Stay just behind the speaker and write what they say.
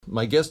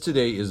My guest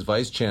today is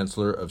Vice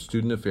Chancellor of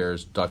Student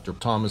Affairs, Dr.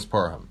 Thomas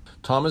Parham.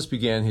 Thomas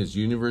began his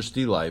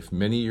university life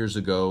many years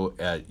ago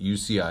at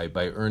UCI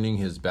by earning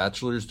his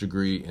bachelor's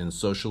degree in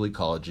social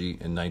ecology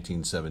in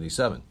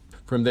 1977.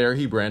 From there,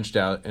 he branched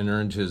out and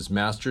earned his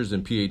master's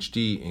and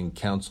PhD in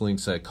counseling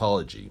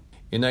psychology.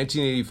 In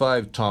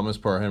 1985, Thomas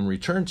Parham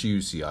returned to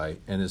UCI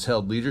and has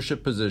held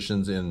leadership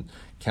positions in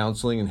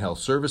Counseling and Health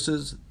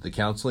Services, the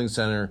Counseling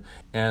Center,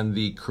 and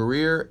the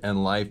Career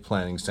and Life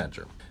Planning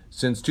Center.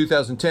 Since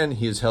 2010,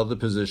 he has held the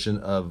position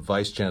of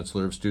Vice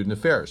Chancellor of Student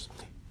Affairs.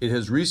 It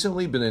has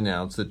recently been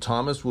announced that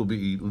Thomas will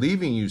be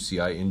leaving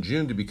UCI in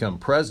June to become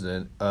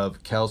president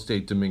of Cal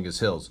State Dominguez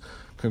Hills.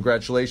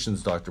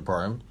 Congratulations, Dr.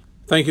 Parham.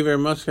 Thank you very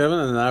much, Kevin,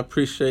 and I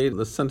appreciate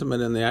the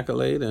sentiment and the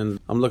accolade, and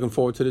I'm looking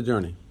forward to the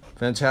journey.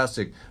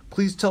 Fantastic.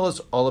 Please tell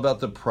us all about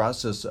the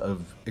process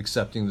of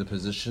accepting the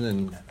position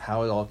and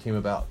how it all came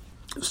about.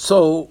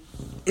 So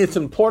it's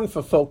important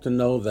for folk to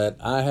know that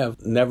I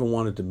have never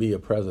wanted to be a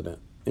president,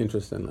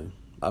 interestingly.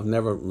 I've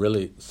never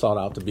really sought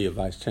out to be a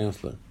vice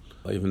chancellor,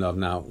 even though I've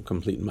now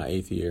completed my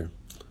 8th year.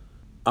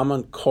 I'm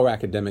a core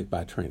academic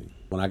by training.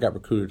 When I got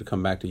recruited to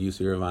come back to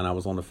UC Irvine, I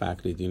was on the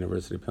faculty at the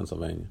University of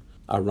Pennsylvania.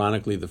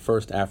 Ironically, the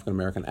first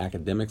African-American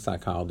academic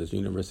psychologist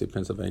University of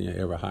Pennsylvania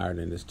ever hired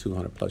in its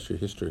 200-plus year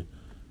history,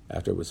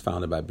 after it was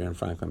founded by Ben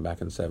Franklin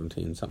back in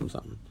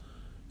 17-something.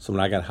 So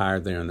when I got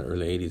hired there in the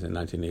early 80s in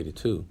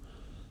 1982,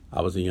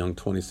 I was a young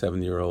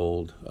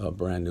 27-year-old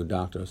brand new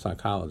doctor of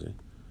psychology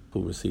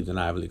who received an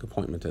Ivy League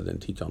appointment to then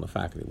teach on the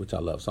faculty, which I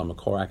love. So I'm a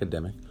core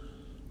academic.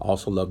 I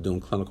also love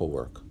doing clinical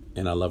work,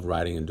 and I love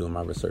writing and doing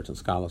my research and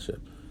scholarship.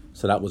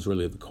 So that was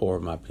really the core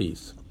of my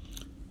piece.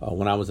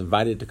 When I was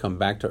invited to come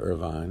back to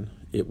Irvine,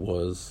 it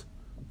was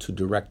to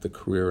direct the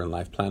Career and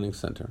Life Planning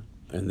Center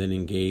and then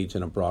engage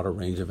in a broader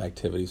range of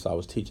activities. So I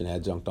was teaching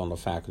adjunct on the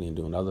faculty and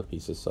doing other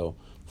pieces. So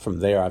from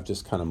there, I've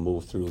just kind of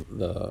moved through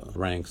the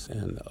ranks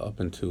and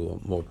up into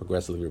more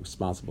progressively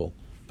responsible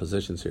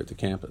positions here at the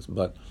campus.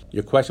 But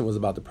your question was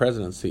about the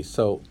presidency.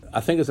 So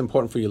I think it's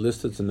important for your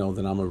listeners to know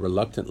that I'm a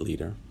reluctant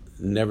leader,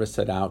 never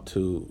set out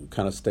to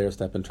kind of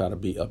stair-step and try to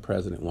be a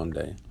president one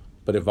day,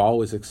 but have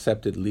always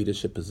accepted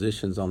leadership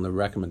positions on the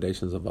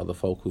recommendations of other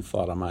folk who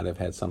thought I might have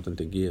had something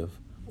to give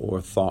or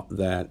thought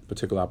that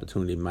particular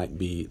opportunity might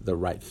be the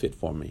right fit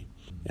for me.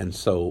 And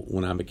so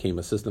when I became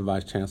assistant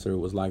vice chancellor, it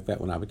was like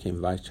that. When I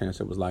became vice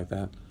chancellor, it was like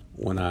that.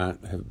 When I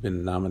have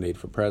been nominated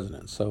for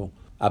president. So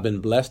I've been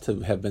blessed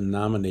to have been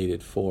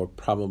nominated for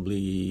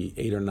probably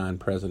 8 or 9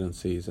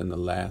 presidencies in the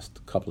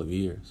last couple of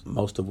years,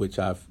 most of which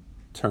I've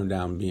turned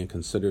down being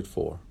considered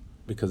for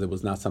because it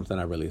was not something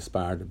I really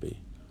aspired to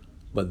be.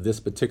 But this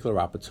particular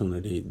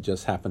opportunity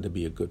just happened to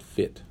be a good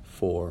fit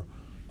for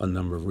a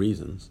number of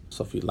reasons.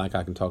 So if you'd like,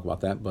 I can talk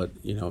about that. But,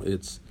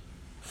 it's,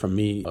 for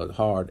me,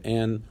 hard.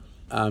 And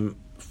I'm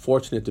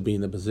fortunate to be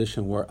in the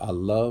position where I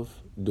love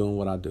doing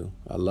what I do.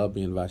 I love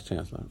being vice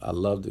chancellor. I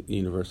love the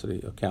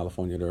University of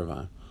California at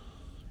Irvine.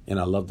 And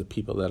I love the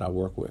people that I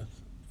work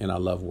with. And I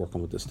love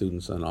working with the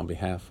students and on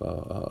behalf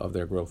of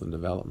their growth and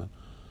development.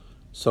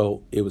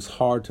 So it was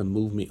hard to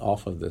move me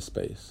off of this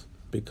space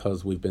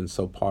because we've been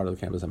so part of the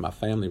campus, and my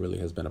family really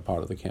has been a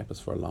part of the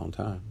campus for a long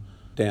time.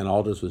 Dan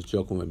Alders was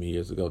joking with me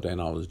years ago, Dan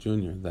Alders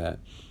Jr., that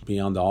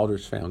beyond the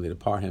Alders family, the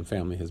Parham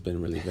family has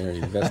been really very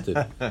invested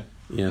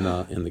in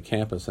the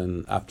campus.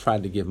 And I've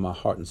tried to give my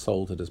heart and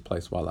soul to this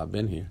place while I've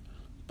been here.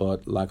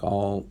 But like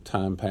all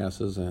time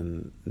passes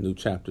and new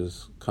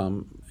chapters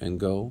come and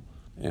go,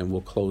 and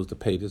we'll close the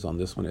pages on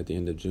this one at the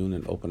end of June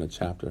and open a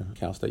chapter at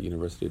Cal State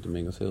University at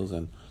Dominguez Hills.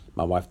 And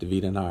my wife,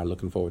 Davida, and I are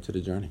looking forward to the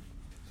journey.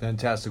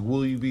 Fantastic.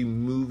 Will you be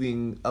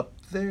moving up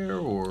there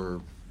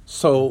or?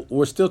 So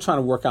we're still trying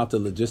to work out the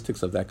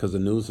logistics of that because the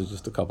news is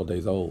just a couple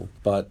days old.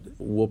 But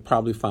we'll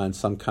probably find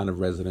some kind of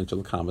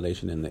residential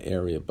accommodation in the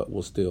area, but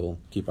we'll still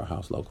keep our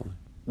house locally.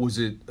 Was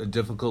it a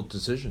difficult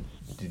decision?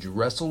 Did you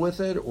wrestle with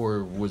it,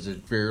 or was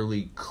it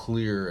fairly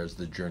clear as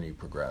the journey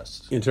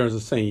progressed? In terms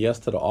of saying yes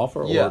to the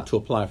offer or to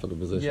apply for the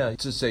position? Yeah,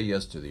 to say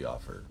yes to the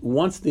offer.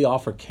 Once the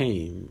offer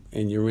came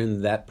and you're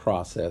in that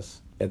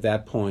process, at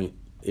that point,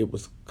 it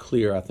was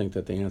clear, I think,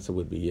 that the answer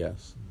would be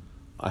yes.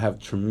 I have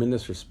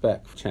tremendous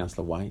respect for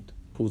Chancellor White,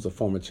 who's a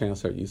former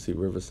chancellor at UC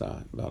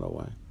Riverside, by the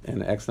way,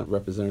 and an excellent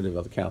representative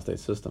of the Cal State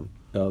system.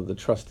 The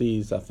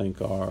trustees, I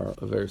think, are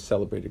a very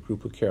celebrated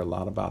group who care a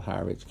lot about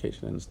higher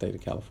education in the state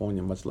of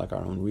California, much like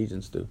our own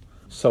regents do.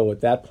 So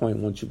at that point,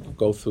 once you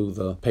go through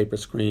the paper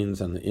screens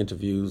and the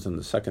interviews and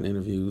the second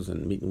interviews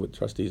and meeting with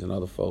trustees and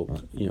other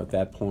folks, at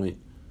that point,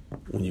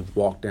 when you've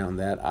walked down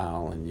that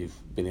aisle and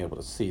you've been able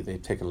to see,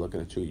 they've taken a look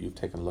at you, you've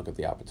taken a look at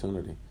the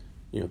opportunity,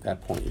 at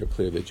that point, you're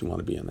clear that you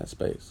want to be in that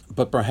space.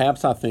 But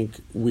perhaps I think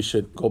we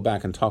should go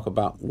back and talk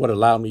about what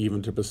allowed me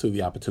even to pursue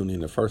the opportunity in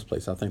the first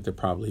place. I think there are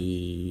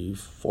probably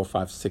 4,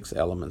 5, 6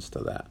 elements to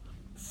that.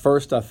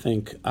 First, I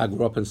think I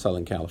grew up in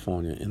Southern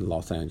California in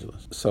Los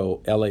Angeles.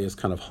 So LA is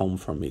kind of home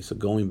for me. So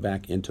going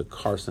back into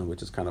Carson,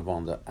 which is kind of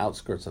on the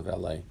outskirts of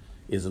LA,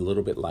 is a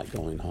little bit like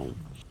going home.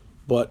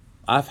 But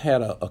I've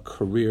had a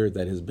career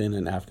that has been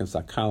in African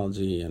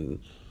psychology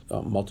and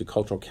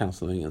multicultural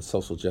counseling and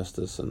social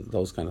justice and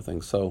those kind of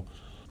things. So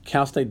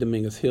Cal State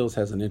Dominguez Hills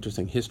has an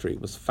interesting history.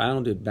 It was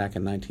founded back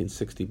in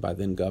 1960 by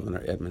then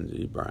Governor Edmund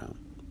G. Brown.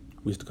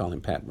 We used to call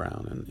him Pat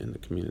Brown in the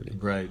community.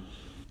 Right.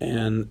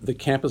 And the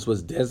campus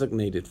was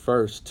designated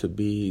first to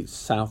be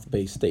South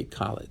Bay State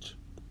College.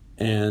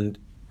 And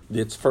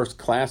its first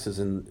classes,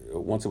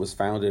 once it was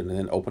founded and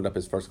then opened up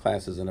its first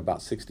classes in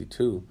about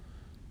 62,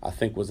 I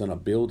think was in a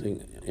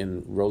building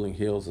in Rolling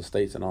Hills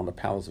Estates and on the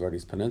Palos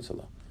Verdes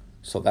Peninsula.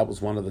 So that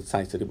was one of the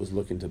sites that it was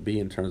looking to be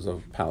in terms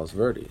of Palos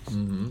Verdes.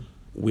 Mm-hmm.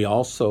 We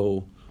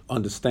also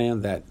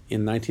understand that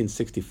in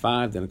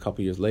 1965, then a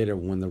couple years later,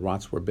 when the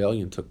Rots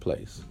Rebellion took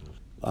place,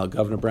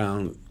 Governor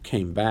Brown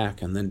came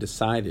back and then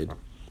decided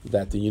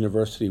that the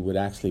university would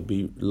actually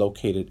be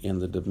located in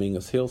the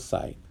Dominguez Hill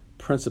site,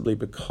 principally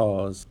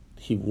because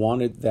he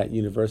wanted that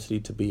university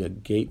to be a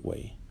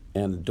gateway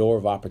and a door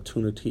of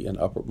opportunity and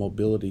upward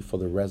mobility for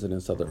the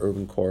residents of the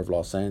urban core of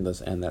Los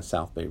Angeles and that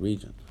South Bay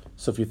region.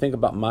 So if you think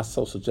about my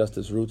social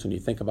justice roots and you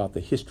think about the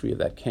history of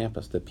that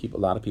campus that a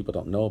lot of people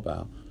don't know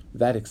about,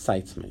 that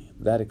excites me.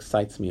 That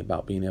excites me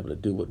about being able to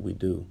do what we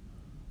do,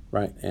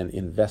 right, and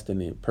invest in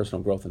the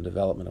personal growth and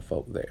development of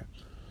folk there.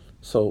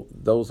 So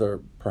those are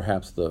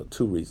perhaps the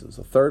two reasons.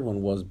 The third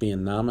one was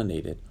being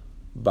nominated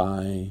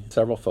by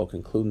several folk,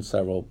 including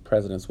several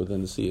presidents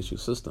within the CSU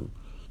system.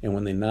 And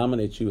when they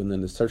nominate you, and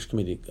then the search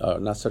committee,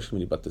 not search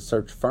committee, but the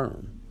search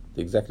firm,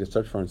 the executive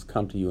search firms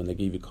come to you and they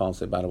give you a call and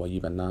say, by the way,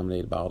 you've been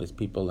nominated by all these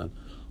people and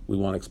we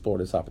want to explore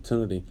this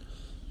opportunity.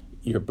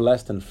 You're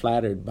blessed and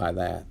flattered by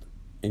that.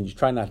 And you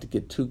try not to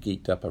get too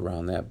geeked up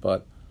around that,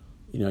 but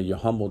you're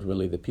humbled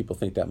really that people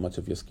think that much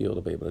of your skill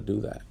to be able to do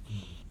that.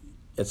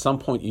 At some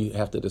point you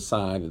have to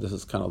decide, and this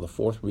is kind of the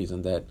fourth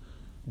reason, that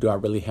do I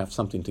really have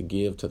something to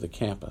give to the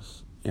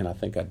campus? And I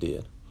think I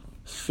did.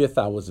 Fifth,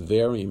 I was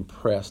very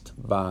impressed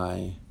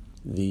by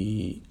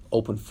the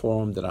open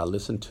forum that I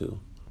listened to,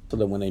 so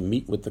that when they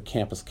meet with the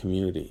campus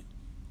community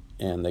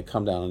and they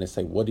come down and they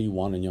say, what do you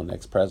want in your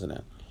next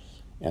president?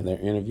 And they're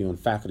interviewing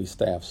faculty,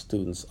 staff,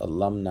 students,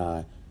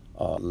 alumni,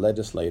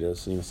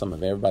 legislators, some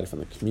of everybody from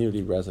the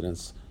community,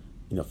 residents,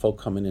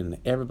 folk coming in,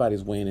 and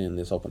everybody's weighing in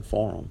this open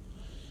forum.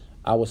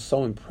 I was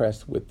so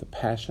impressed with the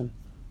passion,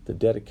 the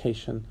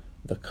dedication,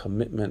 the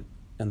commitment,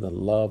 and the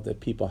love that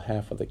people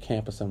have for the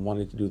campus and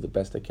wanting to do the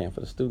best they can for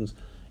the students.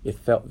 It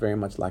felt very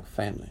much like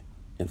family,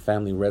 and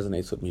family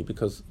resonates with me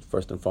because,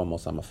 first and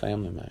foremost, I'm a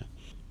family man.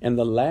 And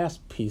the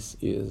last piece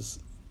is,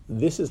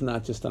 this is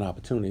not just an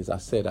opportunity. As I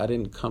said, I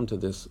didn't come to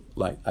this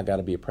like, I got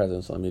to be a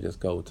president, so let me just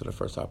go to the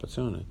first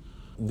opportunity.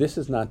 This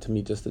is not, to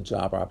me, just a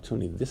job or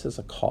opportunity. This is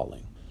a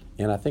calling.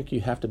 And I think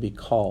you have to be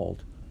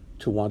called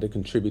to want to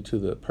contribute to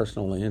the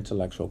personal and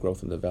intellectual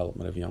growth and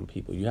development of young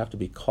people. You have to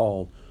be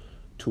called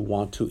to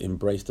want to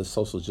embrace the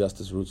social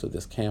justice roots of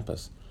this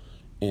campus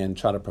and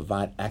try to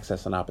provide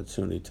access and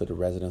opportunity to the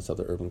residents of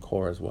the urban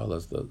core as well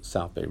as the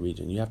South Bay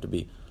region. You have to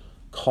be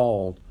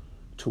called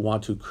to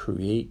want to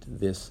create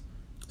this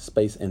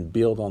space and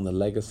build on the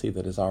legacy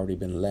that has already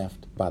been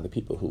left by the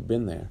people who've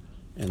been there.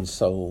 And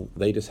so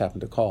they just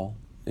happen to call,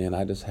 and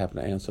I just happen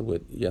to answer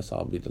with, yes,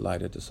 I'll be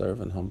delighted to serve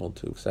and humbled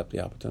to accept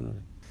the opportunity.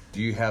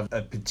 Do you have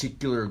a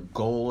particular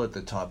goal at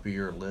the top of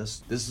your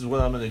list? This is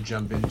what I'm going to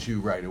jump into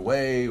right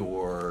away,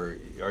 or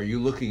are you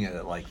looking at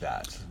it like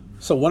that?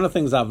 So one of the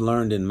things I've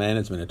learned in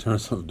management in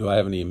terms of do I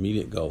have any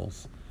immediate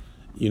goals,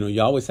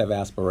 you always have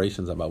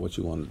aspirations about what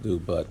you want to do,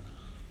 but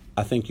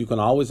I think you can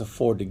always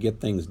afford to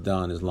get things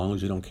done as long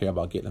as you don't care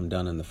about getting them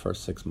done in the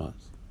first 6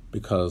 months.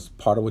 Because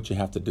part of what you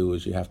have to do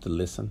is you have to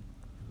listen,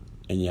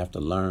 and you have to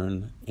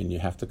learn, and you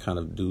have to kind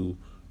of do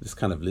this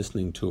kind of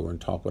listening tour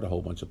and talk with a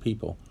whole bunch of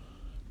people.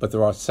 But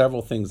there are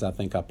several things I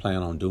think I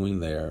plan on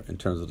doing there in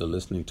terms of the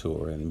listening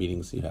tour and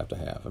meetings you have to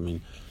have. I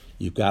mean,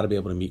 you've got to be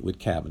able to meet with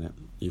cabinet.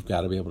 You've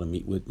got to be able to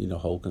meet with,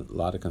 a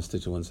lot of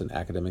constituents and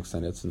academic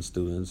senates and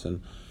students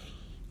and,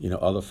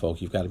 other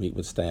folk. You've got to meet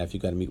with staff.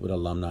 You've got to meet with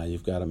alumni.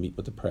 You've got to meet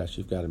with the press.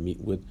 You've got to meet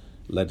with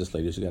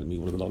legislators. You've got to meet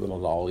with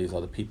all these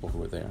other people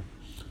who are there.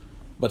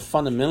 But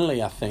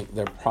fundamentally, I think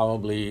there are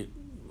probably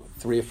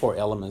 3 or 4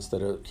 elements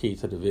that are key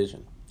to the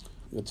vision,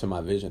 to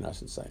my vision, I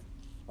should say.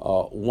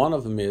 One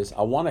of them is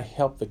I want to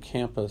help the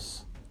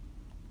campus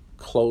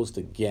close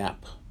the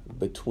gap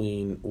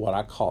between what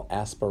I call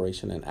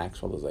aspiration and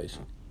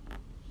actualization.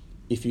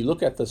 If you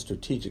look at the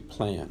strategic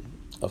plan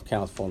of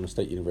California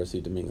State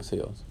University Dominguez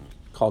Hills,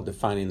 called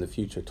Defining the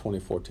Future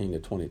 2014 to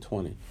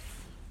 2020,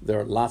 there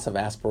are lots of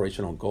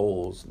aspirational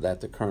goals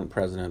that the current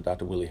president,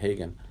 Dr. Willie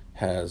Hagan,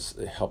 has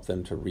helped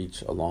them to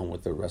reach along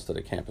with the rest of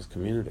the campus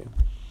community.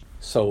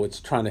 So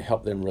it's trying to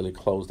help them really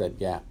close that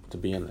gap to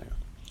be in there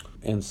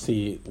and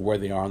see where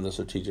they are in the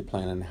strategic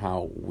plan and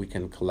how we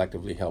can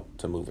collectively help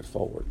to move it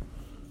forward.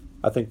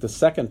 I think the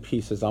second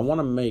piece is I want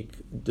to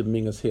make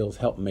Dominguez Hills,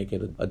 help make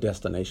it a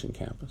destination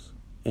campus.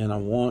 And I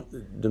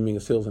want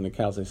Dominguez Hills and the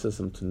Cal State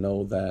system to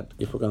know that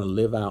if we're going to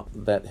live out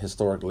that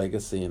historic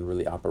legacy and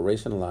really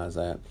operationalize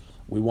that,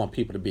 we want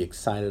people to be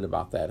excited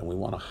about that, and we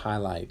want to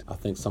highlight, I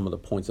think, some of the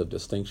points of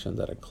distinction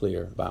that are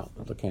clear about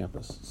the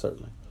campus,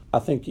 certainly. I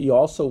think you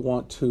also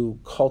want to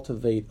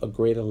cultivate a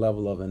greater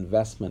level of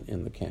investment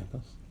in the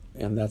campus.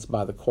 and that's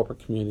by the corporate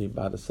community,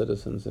 by the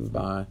citizens, and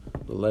by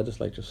the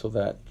legislature, so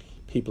that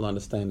people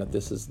understand that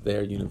this is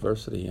their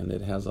university and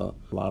it has a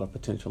lot of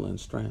potential and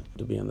strength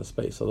to be in the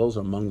space. So those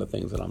are among the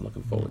things that I'm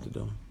looking forward to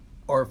doing.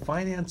 Are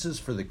finances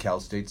for the Cal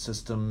State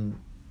system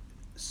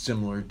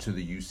similar to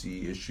the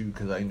UC issue?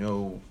 Because I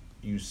know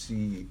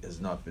UC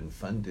has not been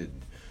funded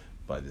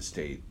by the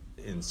state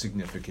in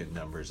significant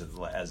numbers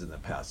as in the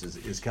past.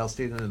 Is Cal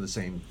State under the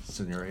same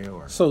scenario?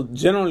 Or? So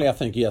generally, I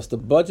think, yes, the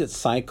budget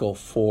cycle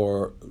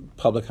for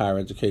public higher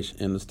education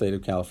in the state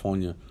of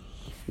California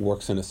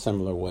works in a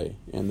similar way,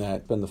 in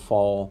that in the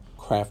fall,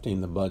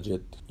 crafting the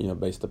budget,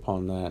 based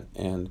upon that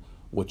and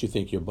what you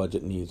think your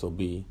budget needs will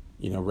be,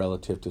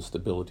 relative to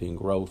stability and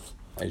growth.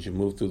 As you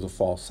move through the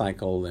fall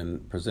cycle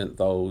and present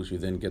those, you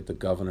then get the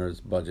governor's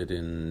budget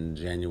in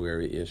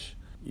January-ish.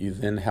 You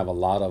then have a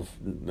lot of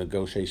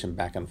negotiation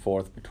back and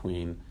forth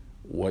between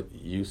what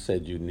you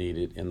said you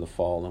needed in the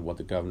fall and what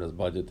the governor's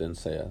budget then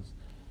says.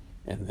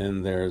 And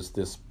then there's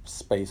this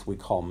space we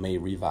call May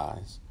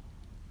Revise.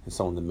 And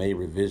so in the May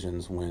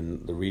revisions,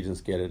 when the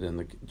regents get it and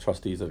the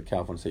trustees of the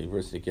California State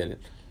University get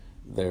it,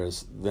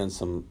 there's then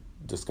some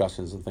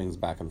discussions and things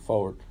back and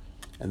forward.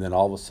 And then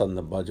all of a sudden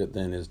the budget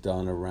then is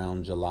done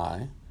around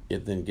July.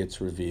 It then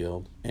gets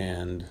revealed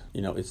and,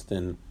 it's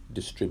then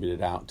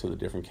distributed out to the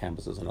different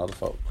campuses and other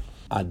folks.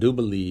 I do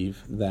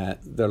believe that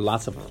there are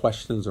lots of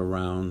questions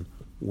around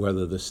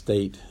whether the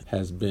state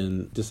has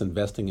been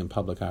disinvesting in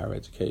public higher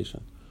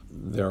education.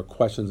 There are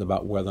questions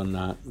about whether or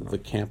not the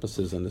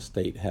campuses in the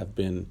state have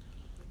been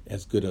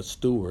as good a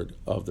steward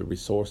of the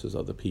resources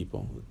of the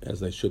people as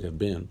they should have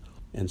been.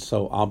 And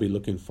so I'll be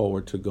looking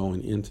forward to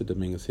going into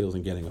Dominguez Hills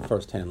and getting a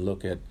first-hand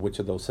look at which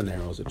of those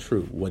scenarios are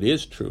true. What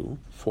is true,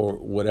 for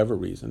whatever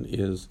reason,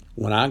 is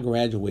when I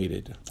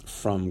graduated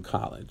from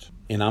college,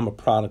 and I'm a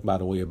product, by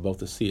the way, of both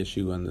the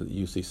CSU and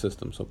the UC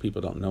system, so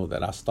people don't know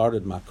that. I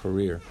started my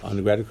career,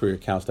 undergraduate career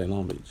at Cal State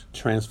Long Beach,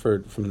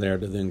 transferred from there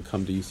to then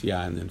come to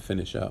UCI and then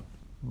finish up.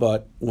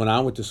 But when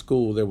I went to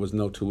school, there was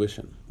no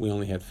tuition. We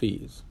only had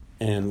fees.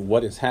 And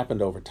what has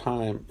happened over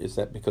time is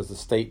that because the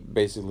state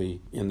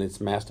basically in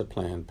its master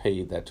plan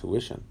paid that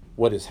tuition,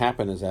 what has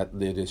happened is that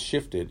it has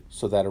shifted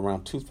so that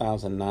around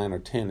 2009 or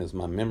 10 is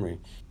my memory,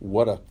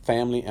 what a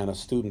family and a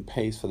student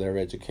pays for their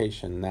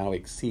education now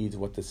exceeds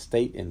what the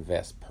state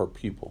invests per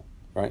pupil,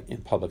 right,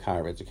 in public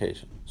higher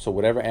education. So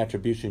whatever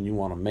attribution you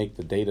want to make,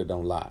 the data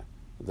don't lie.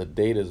 The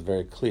data is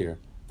very clear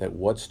that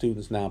what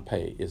students now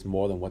pay is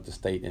more than what the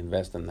state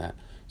invests in that.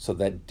 So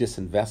that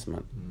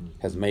disinvestment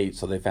has made,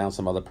 so they found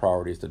some other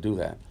priorities to do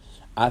that.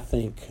 I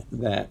think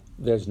that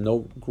there's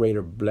no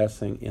greater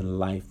blessing in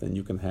life than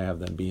you can have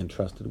than being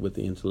trusted with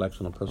the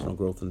intellectual and personal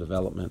growth and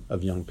development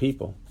of young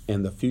people.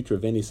 And the future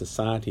of any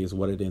society is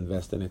what it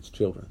invests in its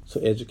children. So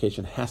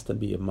education has to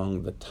be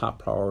among the top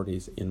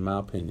priorities, in my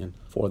opinion,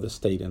 for the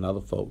state and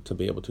other folk to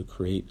be able to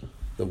create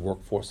the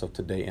workforce of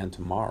today and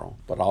tomorrow,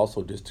 but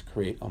also just to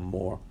create a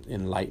more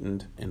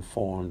enlightened,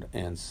 informed,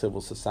 and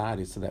civil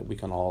society so that we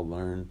can all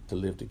learn to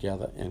live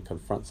together and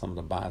confront some of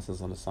the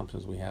biases and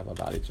assumptions we have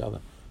about each other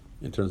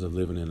in terms of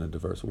living in a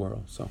diverse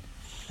world. So,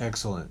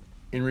 excellent.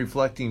 In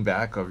reflecting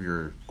back of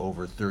your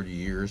over 30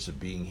 years of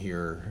being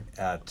here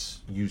at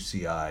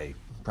UCI,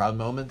 proud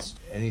moments,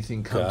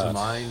 anything come to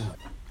mind?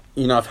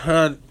 I've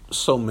had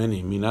so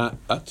many.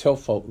 I tell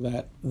folk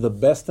that the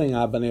best thing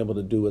I've been able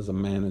to do as a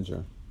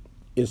manager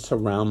is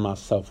surround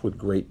myself with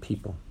great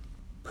people,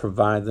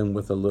 provide them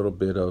with a little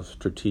bit of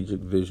strategic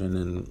vision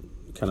and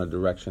kind of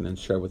direction, and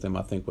share with them,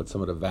 I think, what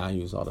some of the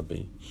values ought to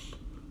be,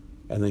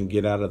 and then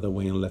get out of the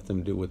way and let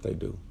them do what they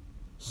do.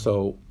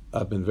 So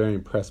I've been very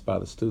impressed by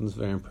the students,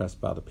 very impressed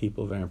by the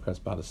people, very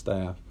impressed by the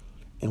staff,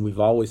 and we've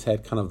always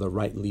had kind of the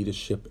right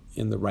leadership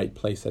in the right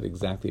place at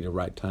exactly the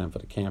right time for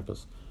the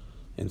campus.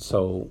 And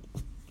so,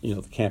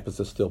 the campus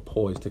is still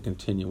poised to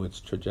continue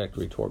its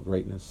trajectory toward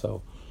greatness.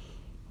 So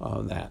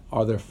that.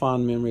 Are there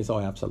fond memories? Oh,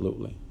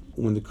 absolutely.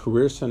 When the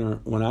Career Center,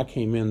 when I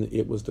came in,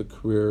 it was the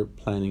Career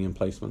Planning and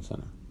Placement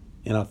Center.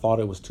 And I thought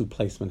it was too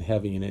placement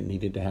heavy and it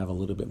needed to have a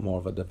little bit more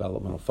of a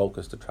developmental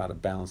focus to try to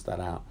balance that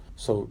out.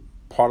 So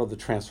part of the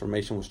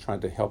transformation was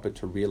trying to help it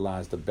to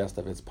realize the best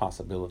of its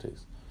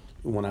possibilities.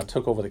 When I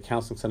took over the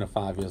Counseling Center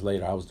 5 years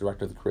later, I was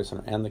director of the Career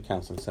Center and the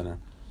Counseling Center.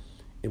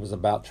 It was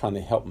about trying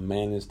to help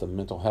manage the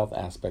mental health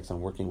aspects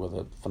and working with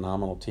a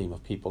phenomenal team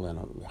of people in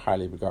a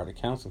highly regarded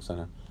counseling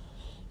center.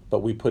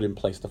 But we put in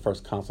place the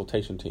first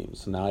consultation teams.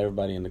 So now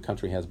everybody in the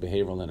country has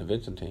behavioral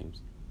intervention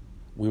teams.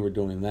 We were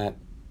doing that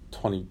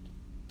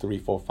 23,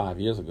 4, 5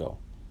 years ago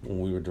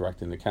when we were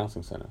directing the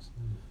counseling centers.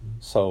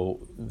 Mm-hmm. So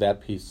that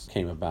piece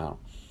came about.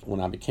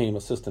 When I became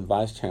assistant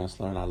vice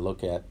chancellor and I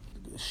look at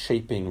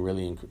shaping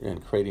really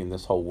and creating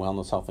this whole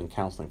wellness, health, and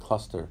counseling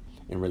cluster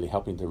and really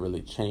helping to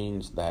really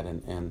change that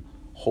and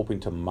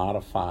hoping to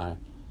modify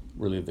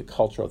really the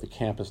culture of the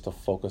campus to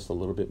focus a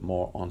little bit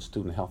more on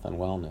student health and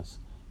wellness.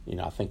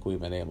 I think we've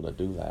been able to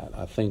do that.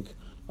 I think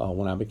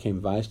When I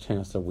became Vice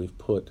Chancellor, we've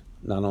put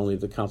not only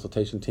the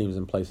consultation teams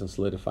in place and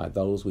solidified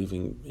those, we've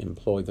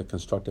employed the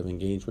constructive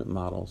engagement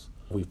models.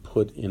 We've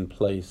put in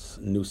place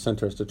new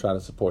centers to try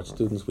to support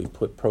students. We've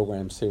put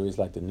program series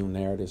like the New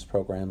Narratives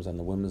programs and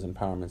the Women's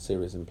Empowerment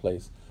series in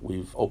place.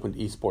 We've opened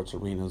esports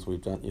arenas.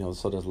 We've done,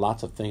 so there's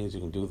lots of things you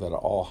can do that are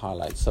all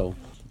highlights. So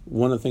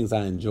one of the things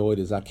I enjoyed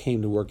is I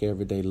came to work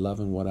every day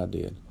loving what I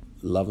did,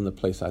 loving the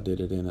place I did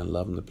it in, and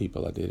loving the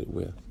people I did it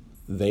with.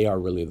 They are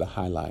really the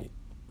highlight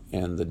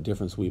and the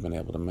difference we've been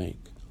able to make.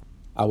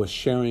 I was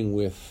sharing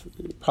with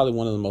probably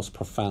one of the most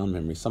profound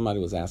memories. Somebody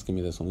was asking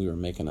me this when we were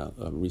making a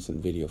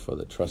recent video for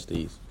the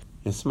trustees.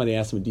 And somebody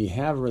asked me, do you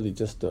have really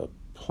just a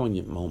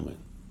poignant moment,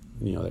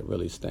 that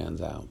really stands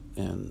out?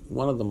 And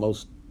one of the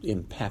most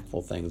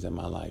impactful things in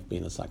my life,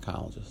 being a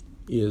psychologist,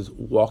 is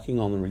walking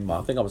on the ring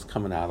mall. I think I was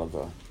coming out of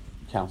the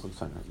counseling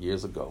center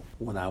years ago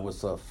when I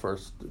was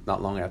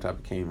not long after I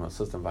became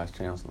assistant vice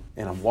chancellor.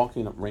 And I'm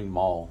walking up Ring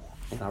Mall,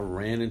 and I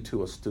ran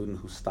into a student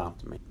who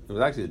stopped me. It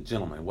was actually a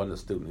gentleman. It wasn't a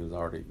student. He was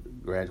already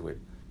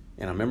graduated.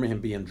 And I remember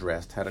him being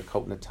dressed, had a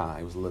coat and a tie.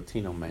 He was a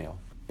Latino male.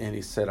 And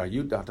he said, "Are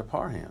you Dr.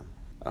 Parham?"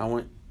 And I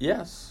went,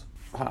 "Yes.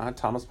 Hi,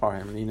 Thomas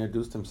Parham." And he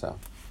introduced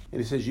himself.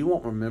 And he says, "You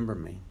won't remember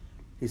me."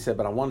 He said,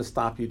 "But I want to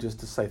stop you just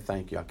to say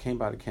thank you. I came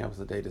by the campus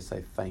today to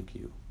say thank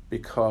you.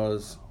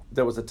 Because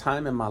there was a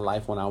time in my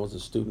life when I was a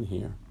student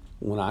here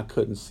when I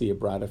couldn't see a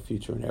brighter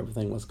future and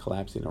everything was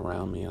collapsing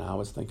around me, and I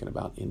was thinking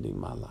about ending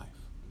my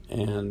life.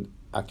 And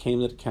I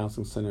came to the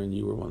counseling center, and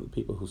you were one of the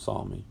people who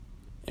saw me.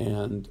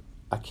 And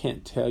I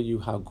can't tell you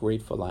how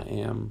grateful I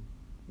am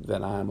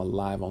that I am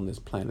alive on this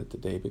planet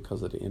today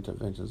because of the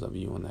interventions of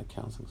you in that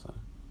counseling center."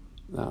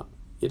 Now,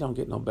 it don't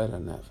get no better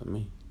than that for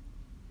me.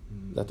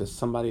 That there's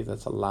somebody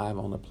that's alive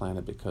on the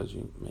planet because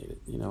you made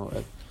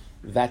it.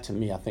 That to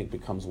me, I think,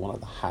 becomes one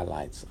of the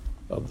highlights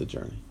of the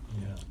journey.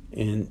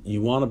 Yeah. And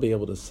you want to be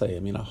able to say,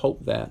 I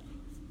hope that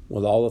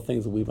with all the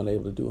things that we've been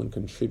able to do and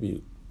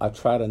contribute, I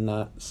try to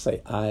not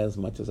say I as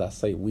much as I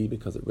say we,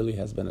 because it really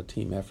has been a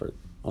team effort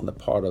on the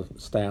part of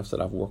staffs that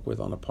I've worked with,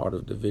 on the part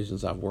of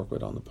divisions I've worked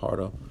with, on the part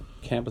of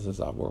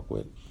campuses I've worked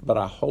with. But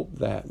I hope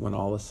that when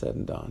all is said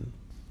and done,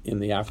 in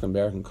the African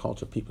American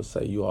culture, people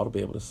say you ought to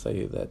be able to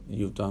say that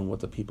you've done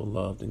what the people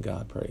loved and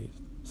God praised.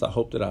 So I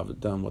hope that I've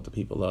done what the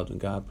people loved and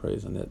God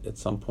praised, and that at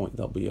some point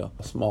there'll be a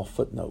small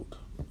footnote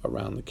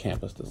around the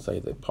campus to say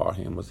that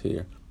Parham was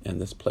here and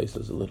this place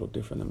is a little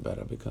different and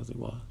better because he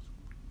was.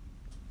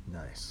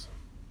 Nice.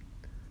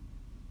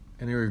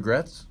 Any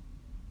regrets?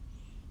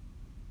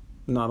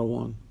 Not a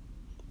one.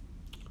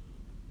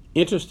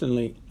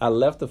 Interestingly, I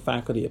left the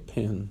faculty at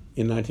Penn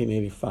in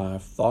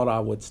 1985, thought I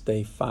would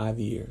stay 5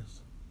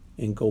 years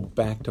and go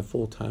back to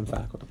full-time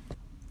faculty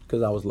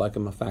because I was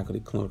liking my faculty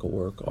clinical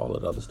work, all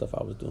that other stuff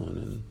I was doing,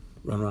 and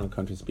run around the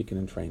country speaking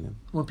and training.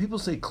 When people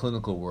say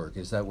clinical work,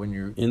 is that when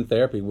you're... In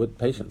therapy with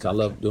patients. Gotcha. I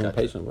love doing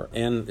patient work.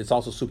 And it's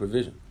also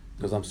supervision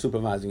because I'm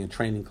supervising and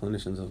training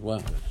clinicians as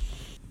well.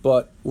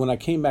 But when I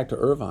came back to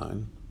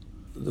Irvine,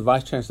 the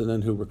vice chancellor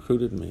then who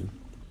recruited me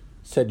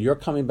said, "Your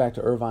coming back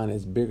to Irvine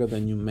is bigger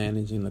than you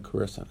managing the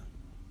career center.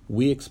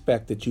 We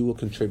expect that you will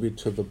contribute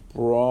to the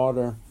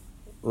broader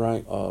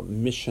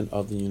mission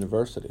of the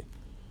university.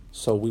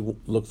 So we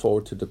look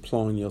forward to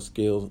deploying your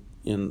skills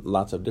in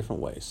lots of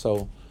different ways."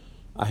 So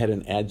I had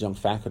an adjunct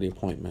faculty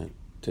appointment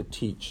to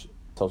teach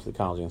social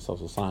ecology and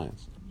social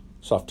science.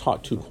 So I've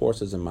taught 2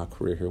 courses in my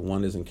career here.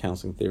 One is in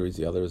counseling theories,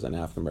 the other is in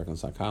African American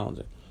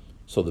psychology.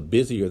 So the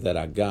busier that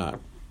I got,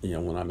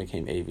 when I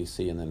became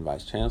AVC and then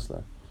vice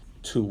chancellor,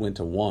 2 went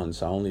to 1,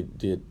 so I only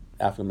did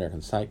African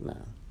American psych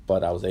now.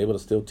 But I was able to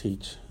still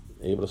teach,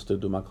 able to still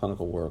do my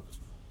clinical work.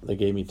 They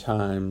gave me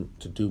time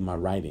to do my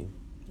writing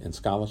and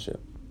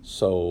scholarship.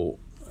 So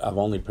I've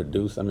only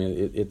produced,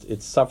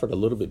 it suffered a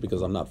little bit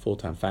because I'm not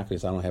full-time faculty,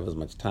 so I don't have as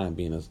much time.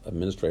 Being an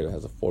administrator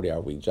has a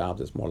 40-hour-week job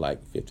that's more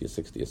like 50 or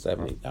 60 or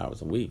 70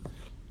 hours a week.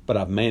 But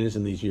I've managed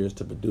in these years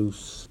to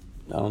produce,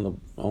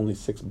 only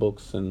 6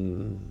 books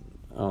and,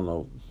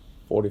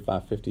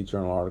 45, 50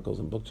 journal articles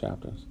and book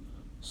chapters.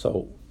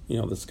 So,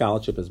 the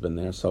scholarship has been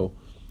there. So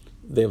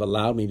they've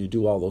allowed me to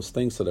do all those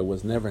things, so there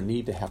was never a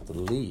need to have to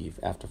leave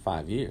after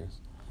 5 years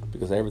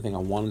because everything I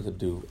wanted to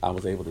do, I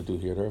was able to do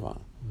here at Irvine.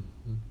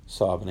 Mm-hmm.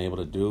 So I've been able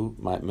to do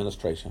my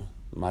administration,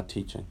 my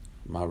teaching,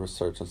 my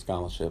research and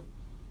scholarship,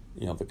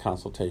 the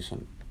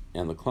consultation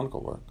and the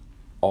clinical work,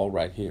 all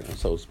right here. And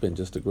so it's been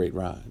just a great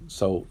ride.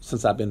 So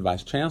since I've been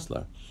vice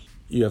chancellor,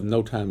 you have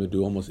no time to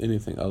do almost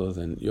anything other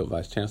than your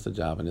vice chancellor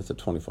job, and it's a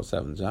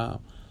 24/7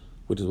 job,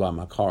 which is why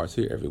my car is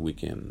here every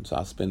weekend. So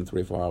I spend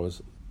 3 or 4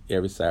 hours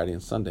every Saturday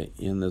and Sunday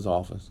in this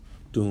office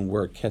doing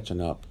work,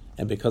 catching up.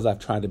 And because I've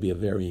tried to be a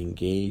very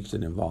engaged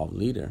and involved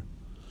leader,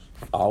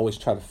 I always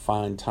try to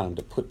find time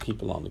to put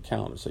people on the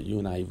calendar. So you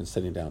and I even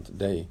sitting down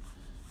today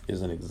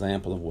is an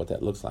example of what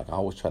that looks like. I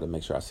always try to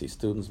make sure I see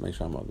students, make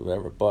sure I'm on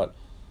whatever, but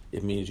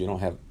it means you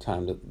don't have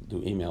time to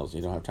do emails,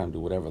 you don't have time to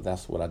do whatever.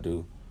 That's what I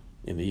do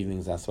in the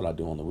evenings, that's what I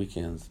do on the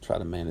weekends, try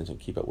to manage and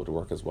keep up with the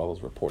work as well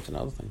as reports and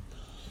other things.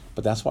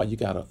 But that's why you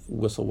got to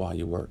whistle while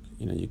you work.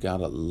 You got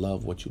to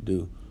love what you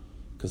do,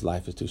 because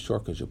life is too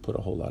short because you'll put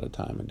a whole lot of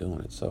time in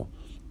doing it. So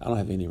I don't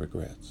have any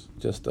regrets,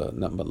 just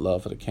nothing but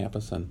love for the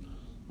campus, and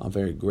I'm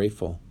very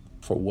grateful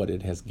for what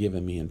it has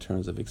given me in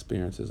terms of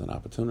experiences and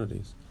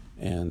opportunities.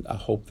 And I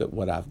hope that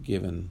what I've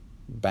given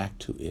back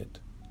to it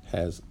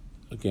has,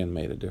 again,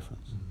 made a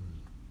difference.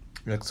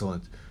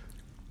 Excellent.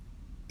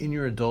 In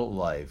your adult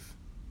life,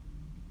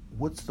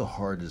 what's the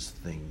hardest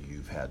thing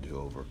you've had to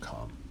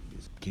overcome?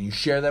 Can you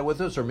share that with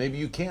us, or maybe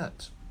you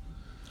can't?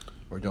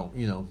 Or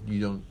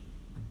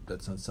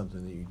that's not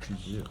something that you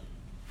choose to do.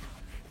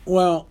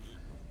 Well,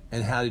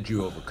 and how did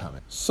you overcome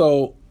it?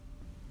 So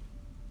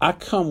I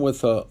come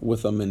with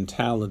a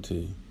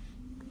mentality.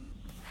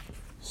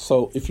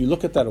 So if you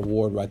look at that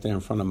award right there in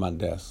front of my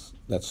desk,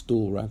 that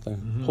stool right there,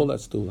 pull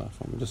that stool out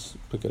for me. Just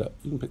pick it up.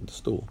 You can pick the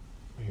stool.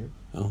 Right here?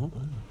 Uh-huh.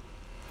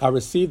 I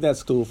received that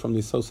stool from the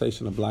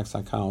Association of Black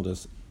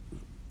Psychologists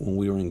when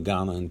we were in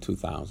Ghana in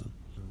 2000.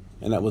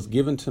 And that was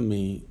given to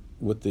me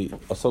with the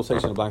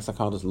Association of Black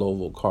Psychologists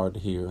logo card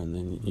here and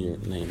then your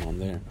name on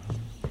there,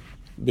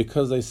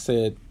 because they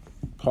said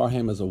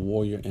Parham is a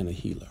warrior and a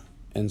healer.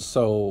 And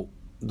so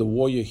the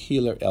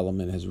warrior-healer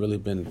element has really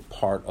been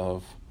part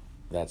of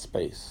that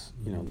space,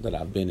 that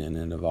I've been in,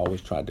 and I've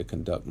always tried to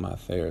conduct my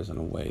affairs in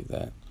a way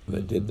that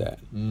did that.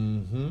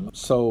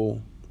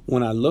 So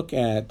when I look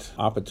at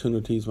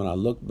opportunities, when I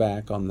look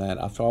back on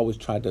that, I've always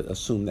tried to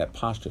assume that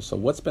posture. So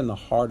what's been the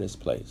hardest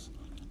place?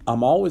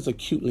 I'm always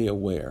acutely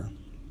aware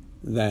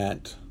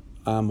that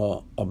I'm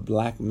a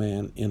black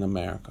man in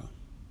America.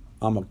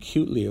 I'm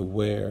acutely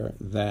aware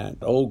that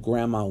old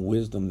grandma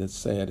wisdom that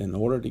said, in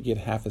order to get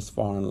half as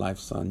far in life,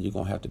 son, you're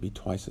going to have to be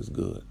twice as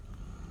good,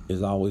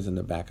 is always in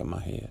the back of my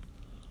head.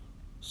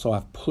 So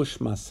I've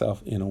pushed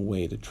myself in a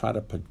way to try to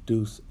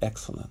produce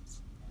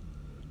excellence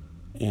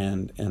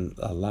and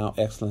allow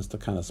excellence to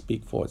kind of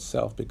speak for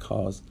itself,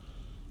 because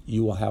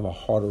you will have a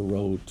harder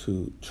road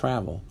to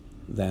travel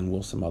than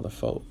will some other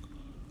folk.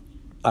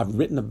 I've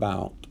written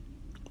about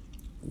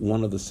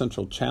one of the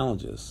central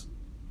challenges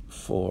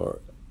for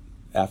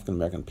African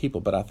American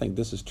people, but I think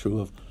this is true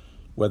of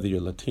whether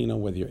you're Latino,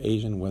 whether you're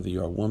Asian, whether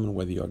you're a woman,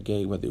 whether you're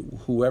gay, whether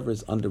whoever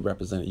is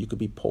underrepresented. You could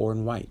be poor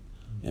and white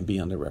and be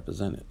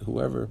underrepresented.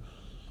 Whoever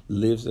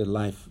lives their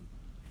life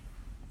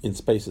in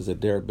spaces that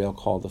Derek Bell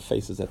called the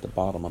faces at the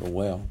bottom of the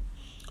well,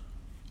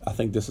 I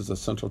think this is a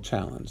central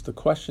challenge. The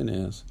question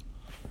is,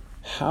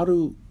 how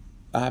do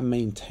I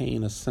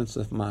maintain a sense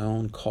of my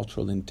own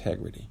cultural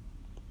integrity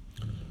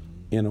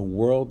in a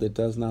world that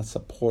does not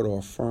support or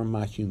affirm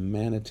my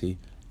humanity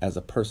as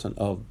a person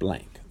of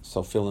blank?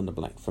 So fill in the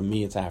blank. For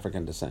me, it's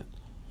African descent.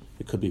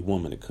 It could be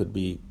woman. It could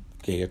be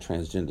gay or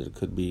transgender. It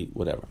could be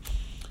whatever.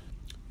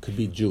 It could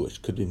be Jewish.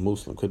 Could be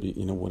Muslim. Could be,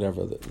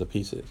 whatever the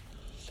piece is.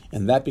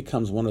 And that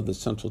becomes one of the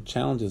central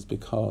challenges,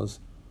 because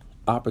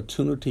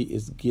opportunity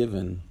is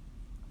given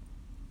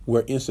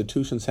where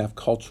institutions have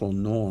cultural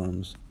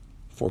norms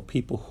for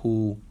people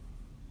who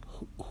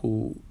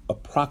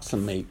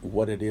approximate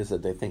what it is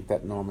that they think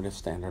that normative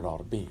standard ought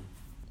to be.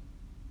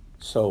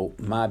 So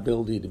my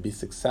ability to be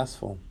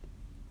successful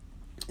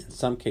in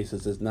some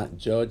cases is not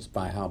judged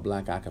by how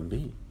black I can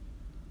be.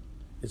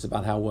 It's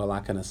about how well I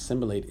can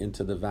assimilate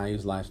into the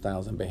values,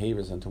 lifestyles, and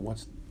behaviors into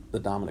what the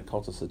dominant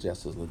culture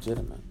suggests is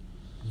legitimate.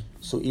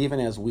 So even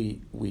as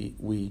we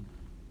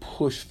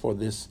push for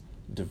this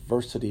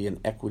diversity and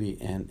equity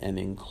and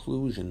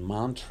inclusion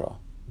mantra,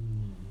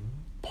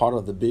 part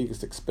of the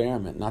biggest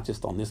experiment, not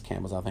just on this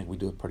campus, I think we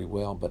do it pretty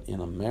well, but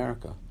in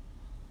America,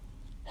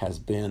 has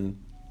been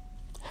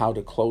how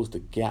to close the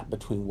gap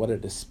between what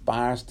it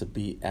aspires to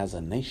be as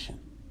a nation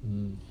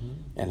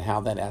and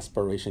how that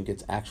aspiration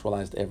gets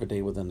actualized every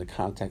day within the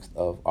context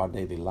of our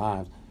daily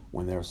lives,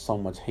 when there's so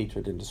much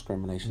hatred and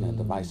discrimination and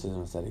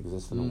divisiveness that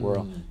exists in the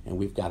world, and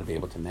we've got to be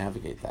able to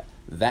navigate that.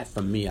 That,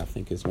 for me, I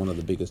think is one of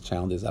the biggest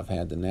challenges I've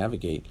had to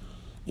navigate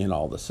in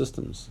all the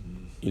systems,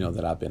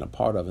 that I've been a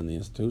part of in the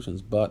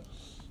institutions. But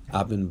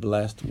I've been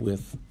blessed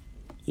with,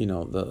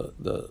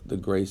 the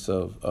grace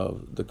of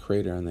the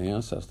Creator and the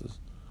ancestors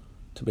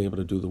to be able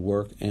to do the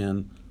work,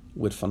 and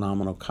with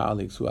phenomenal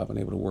colleagues who I've been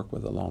able to work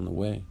with along the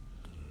way,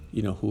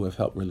 who have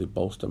helped really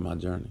bolster my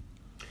journey.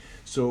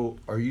 So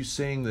are you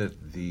saying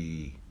that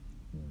the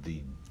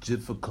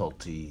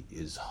difficulty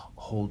is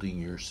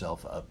holding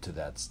yourself up to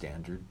that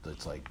standard?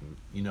 That's like,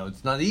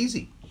 it's not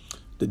easy.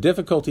 The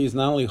difficulty is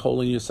not only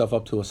holding yourself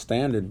up to a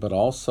standard, but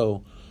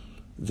also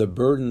the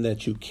burden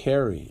that you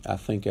carry, I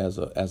think, as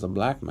a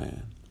black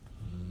man.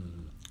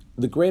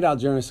 The great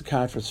Algerian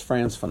psychiatrist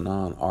Frantz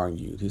Fanon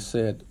argued, he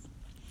said,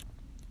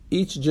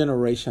 each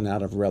generation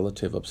out of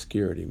relative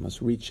obscurity must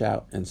reach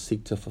out and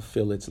seek to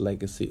fulfill its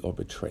legacy or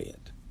betray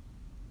it.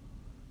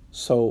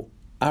 So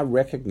I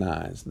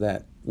recognize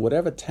that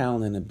whatever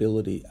talent and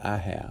ability I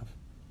have,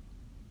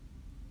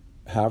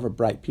 however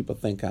bright people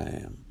think I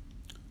am,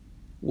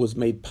 was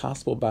made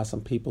possible by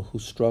some people who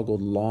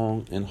struggled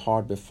long and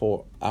hard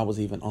before I was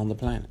even on the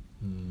planet.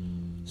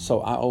 So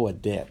I owe a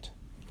debt.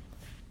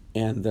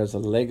 And there's a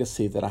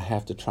legacy that I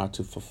have to try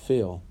to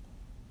fulfill,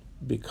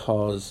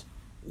 because,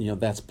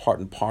 that's part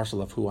and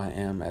parcel of who I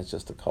am as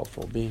just a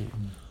cultural being.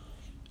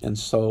 And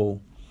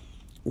so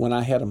when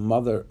I had a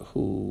mother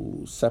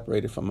who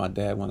separated from my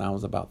dad when I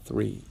was about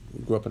 3,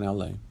 we grew up in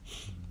L.A. In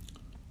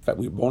fact,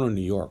 we were born in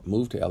New York,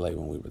 moved to L.A.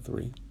 when we were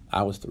 3.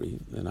 I was 3,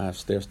 and I have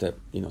stair-step,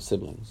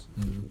 siblings,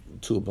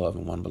 2 above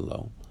and 1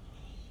 below.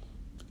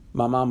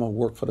 My mama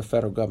worked for the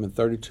federal government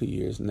 32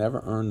 years,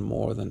 never earned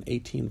more than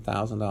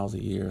 $18,000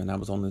 a year, and that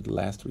was only the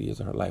last 3 years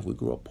of her life. We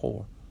grew up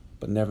poor,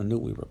 but never knew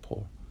we were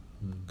poor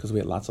because we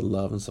had lots of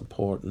love and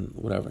support and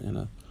whatever in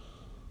us.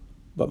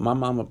 But my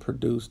mama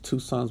produced 2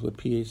 sons with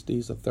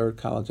PhDs, a 3rd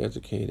college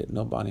educated,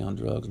 nobody on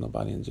drugs,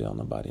 nobody in jail,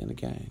 nobody in a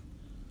gang.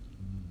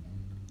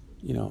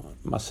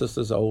 My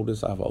sister's the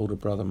oldest. I have an older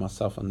brother,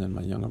 myself, and then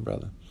my younger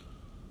brother.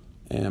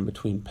 And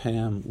between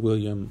Pam,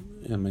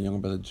 William, and my younger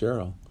brother,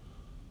 Gerald,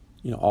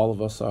 all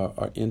of us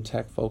are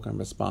intact folk and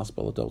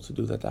responsible adults to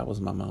do that. That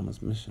was my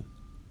mama's mission.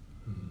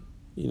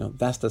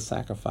 That's the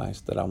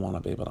sacrifice that I want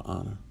to be able to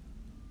honor.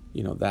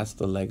 That's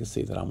the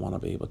legacy that I want to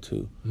be able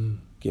to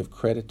give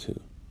credit to,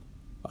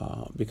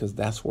 because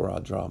that's where I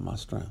draw my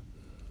strength.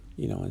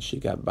 And she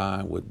got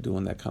by with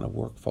doing that kind of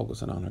work,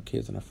 focusing on her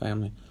kids and her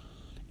family,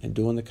 and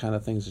doing the kind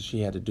of things that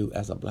she had to do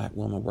as a black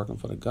woman working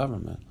for the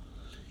government.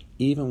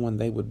 Even when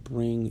they would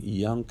bring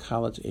young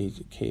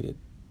college-educated,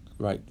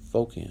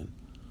 folk in,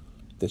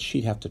 that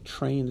she'd have to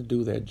train to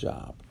do their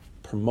job,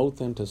 promote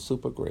them to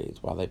super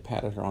grades while they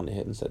patted her on the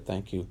head and said,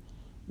 "Thank you,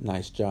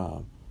 nice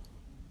job,"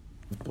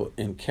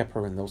 and kept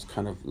her in those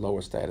kind of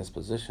lower status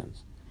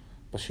positions.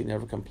 But she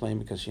never complained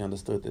because she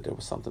understood that there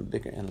was something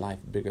bigger in life,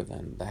 bigger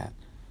than that.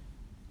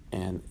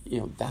 And,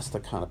 that's the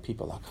kind of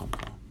people I come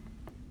from.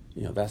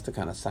 That's the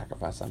kind of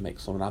sacrifice I make.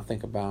 So when I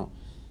think about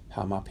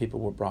how my people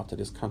were brought to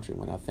this country,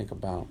 when I think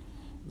about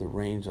the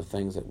range of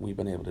things that we've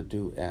been able to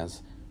do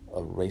as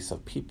a race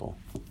of people,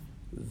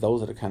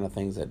 those are the kind of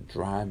things that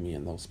drive me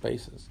in those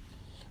spaces.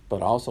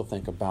 But I also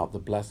think about the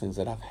blessings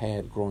that I've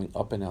had growing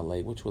up in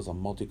L.A., which was a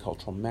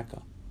multicultural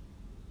mecca.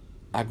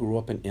 I grew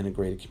up in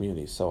integrated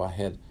communities, so I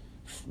had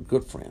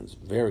good friends,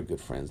 very good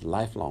friends,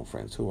 lifelong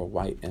friends who were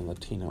white and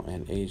Latino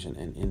and Asian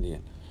and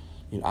Indian.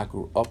 I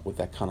grew up with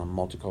that kind of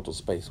multicultural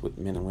space with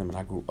men and women.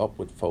 I grew up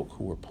with folk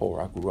who were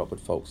poor. I grew up with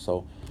folks,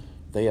 so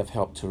they have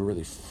helped to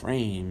really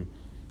frame,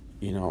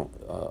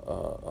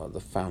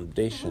 the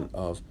foundation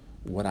of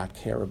what I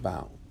care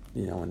about,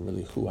 and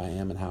really who I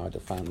am and how I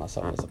define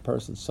myself as a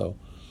person. So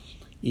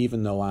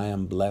even though I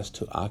am blessed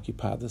to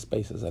occupy the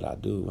spaces that I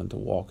do and to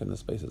walk in the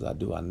spaces I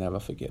do, I never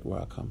forget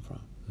where I come from.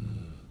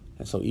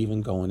 And so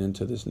even going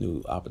into this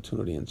new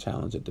opportunity and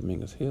challenge at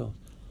Dominguez Hills,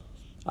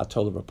 I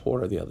told a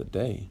reporter the other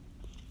day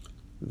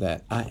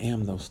that I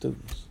am those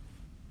students.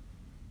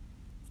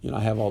 I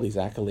have all these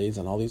accolades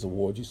and all these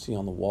awards you see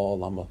on the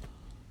wall. I'm a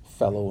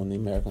fellow in the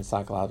American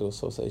Psychological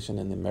Association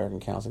and the American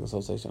Counseling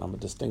Association. I'm a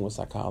distinguished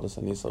psychologist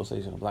in the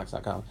Association of Black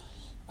Psychologists.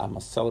 I'm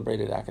a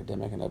celebrated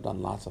academic, and I've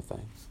done lots of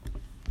things.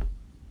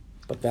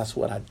 But that's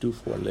what I do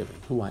for a living.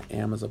 Who I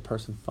am as a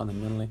person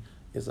fundamentally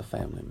is a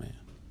family man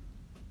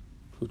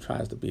who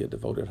tries to be a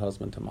devoted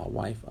husband to my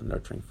wife, a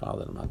nurturing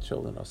father to my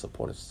children, a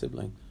supportive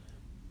sibling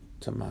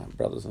to my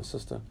brothers and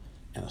sisters,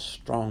 and a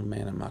strong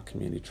man in my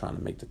community trying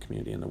to make the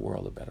community and the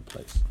world a better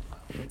place.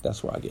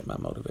 That's where I get my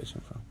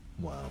motivation from.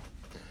 Wow.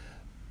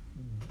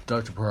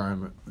 Dr.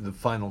 Parham, the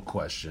final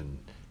question,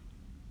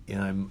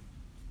 and I'm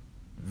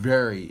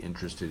very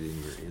interested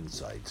in your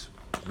insights.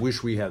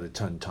 Wish we had a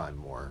ton time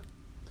more.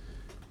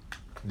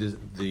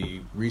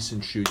 The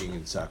recent shooting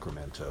in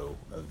Sacramento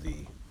of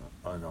the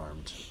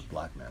unarmed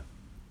black man.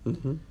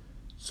 Mm-hmm.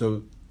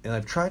 So, and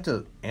I've tried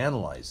to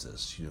analyze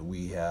this.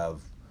 We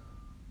have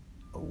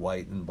a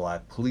white and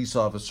black police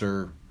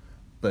officer,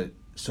 but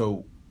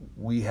so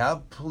we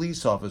have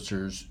police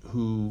officers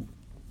who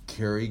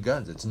carry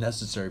guns. It's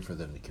necessary for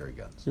them to carry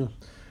guns. Yeah.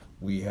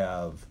 We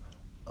have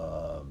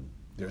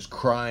there's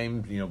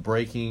crime,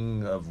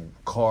 breaking of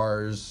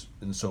cars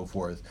and so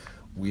forth.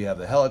 We have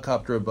the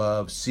helicopter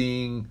above,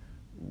 seeing,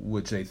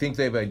 which they think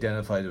they've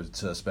identified as a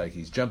suspect.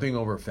 He's jumping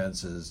over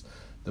fences.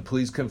 The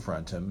police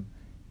confront him,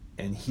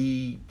 and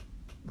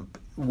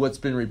what's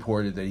been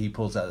reported that he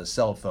pulls out a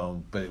cell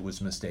phone, but it was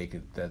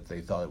mistaken that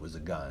they thought it was a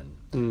gun,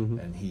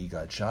 and he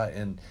got shot.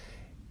 And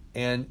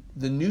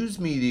the news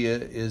media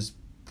is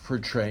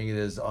portraying it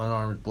as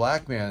unarmed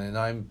black man,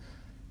 and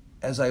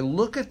as I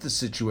look at the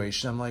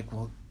situation, I'm like,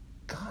 well,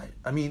 God,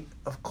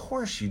 of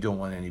course you don't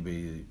want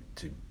anybody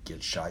to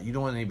get shot. You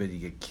don't want anybody to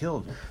get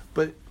killed.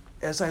 But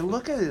as I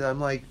look at it, I'm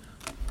like,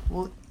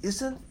 well,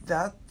 isn't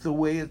that the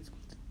way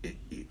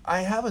I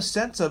have a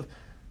sense of,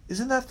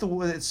 isn't that the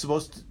way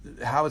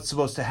how it's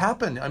supposed to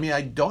happen?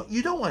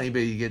 You don't want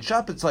anybody to get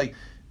shot, but it's like,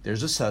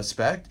 there's a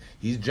suspect.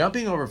 He's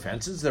jumping over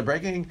fences. They're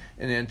breaking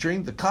and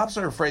entering. The cops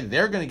are afraid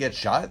they're going to get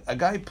shot. A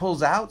guy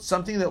pulls out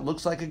something that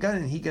looks like a gun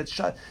and he gets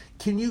shot.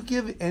 Can you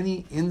give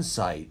any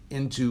insight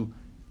into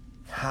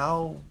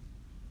how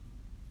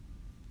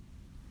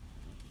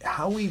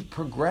we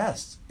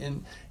progress?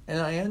 And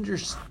I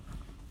understand,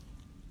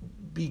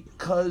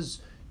 because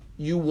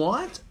you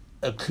want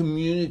a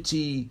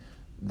community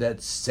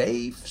that's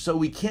safe, so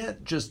we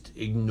can't just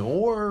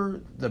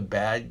ignore the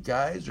bad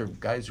guys or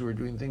guys who are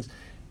doing things.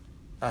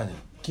 I don't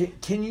know.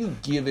 Can you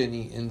give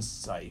any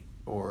insight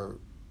or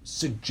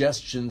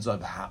suggestions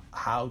of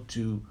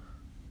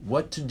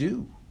what to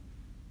do?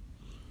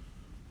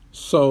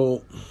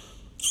 So,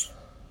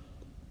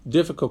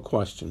 difficult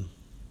question.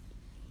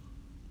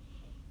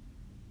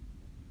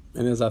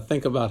 And as I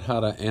think about how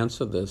to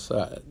answer this,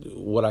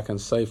 what I can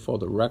say for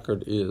the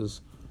record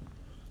is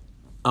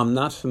I'm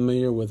not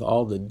familiar with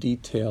all the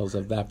details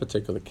of that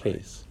particular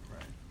case.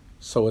 Right.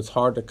 So it's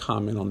hard to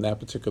comment on that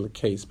particular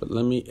case, but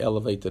let me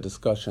elevate the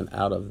discussion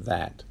out of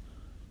that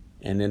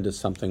and into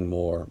something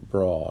more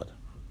broad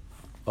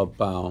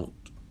about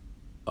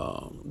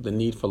the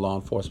need for law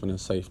enforcement and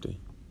safety,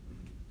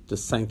 the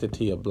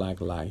sanctity of black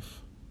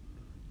life,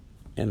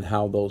 and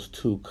how those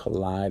two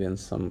collide in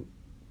some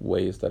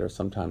ways that are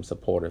sometimes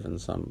supportive and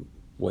some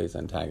ways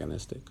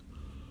antagonistic.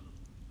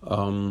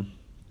 Growing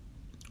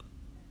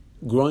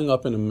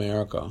up in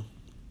America,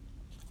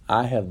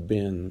 I have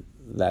been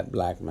that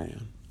black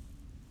man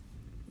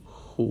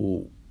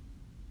who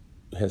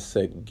has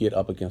said, get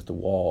up against the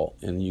wall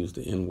and use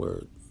the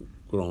N-word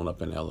growing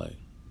up in L.A.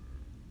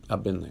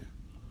 I've been there.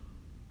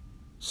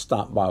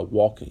 Stopped by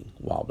walking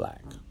while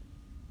black.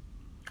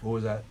 What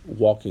was that?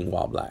 Walking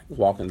while black.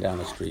 Walking down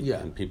the street. Yeah.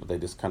 And people, they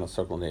just kind of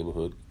circle the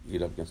neighborhood,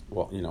 get up against the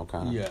wall,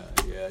 kind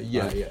of.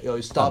 Yeah.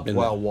 Oh, stopped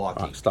while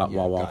walking. Stopped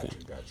while walking.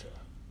 Gotcha.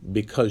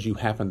 Because you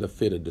happen to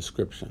fit a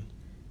description.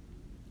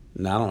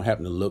 Now, I don't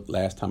happen to look,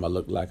 last time I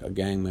looked like a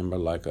gang member,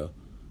 like a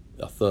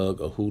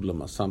thug, a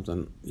hoodlum or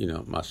something.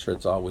 My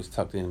shirt's always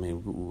tucked in. I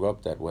mean, we grew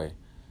up that way.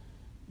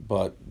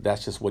 But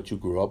that's just what you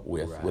grew up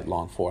with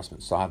law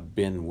enforcement. So I've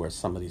been where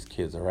some of these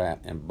kids are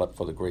at, but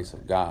for the grace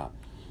of God,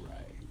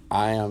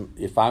 I am.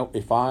 If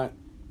I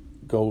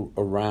go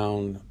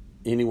around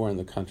anywhere in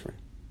the country,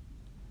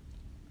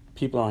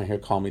 people around here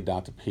call me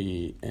Dr.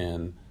 P,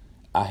 and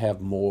I have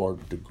more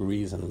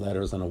degrees and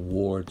letters and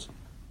awards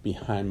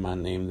behind my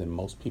name than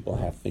most people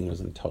have fingers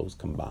and toes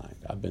combined.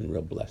 I've been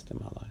real blessed in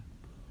my life.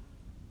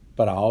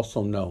 But I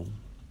also know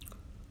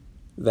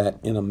that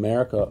in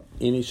America,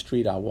 any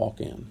street I walk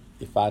in,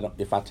 if I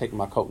take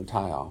my coat and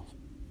tie off,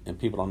 and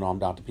people don't know I'm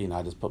Dr. P, and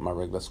I just put my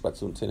regular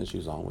sweatsuit and tennis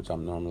shoes on, which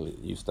I'm normally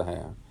used to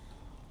have,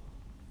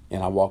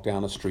 and I walk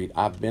down the street,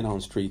 I've been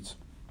on streets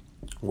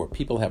where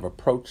people have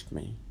approached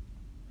me,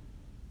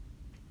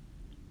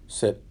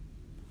 said,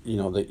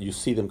 that you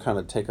see them kind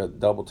of take a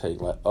double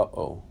take, like,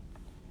 uh-oh,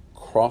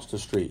 crossed the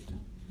street,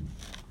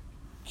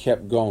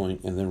 kept going,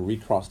 and then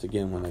recrossed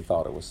again when they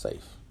thought it was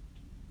safe.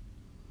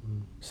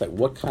 It's like,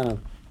 what kind of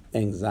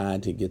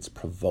anxiety gets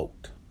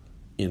provoked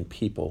in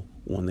people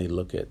when they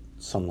look at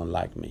someone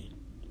like me?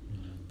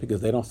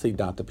 Because they don't see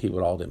Dr. P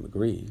with all them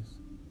degrees.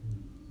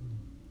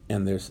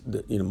 And there's,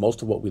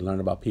 most of what we learn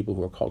about people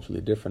who are culturally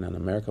different in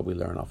America, we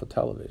learn off of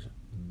television.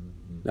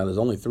 Now, there's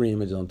only 3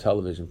 images on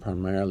television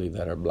primarily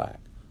that are black.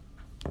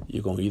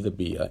 You're going to either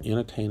be an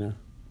entertainer,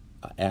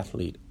 an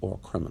athlete, or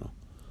a criminal.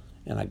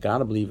 And I got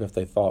to believe if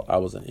they thought I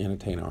was an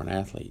entertainer or an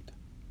athlete,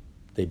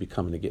 they'd be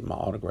coming to get my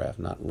autograph,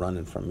 not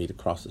running from me to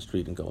cross the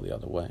street and go the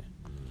other way.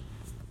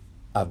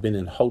 I've been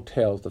in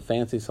hotels, the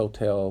fanciest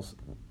hotels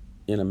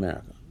in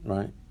America,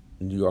 right?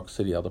 New York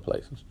City, other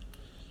places.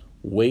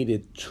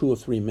 Waited 2 or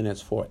 3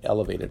 minutes for an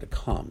elevator to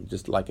come,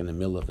 just like in the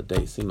middle of the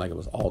day. Seemed like it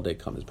was all day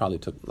coming. It probably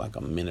took like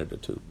a minute or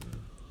two.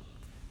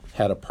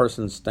 Had a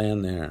person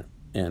stand there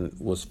and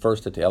was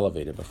first at the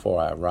elevator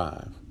before I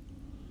arrived.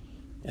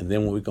 And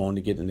then when we're going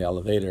to get in the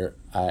elevator,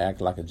 I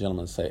act like a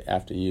gentleman and say,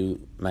 after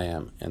you,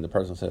 ma'am. And the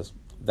person says,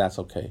 that's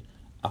okay.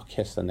 I'll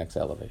catch the next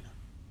elevator.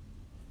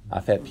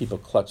 I've had people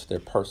clutch their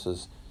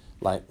purses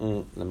like,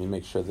 let me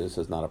make sure this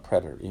is not a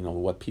predator.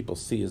 What people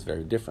see is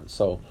very different.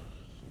 So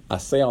I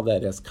say all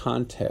that as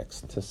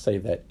context to say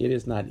that it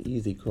is not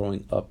easy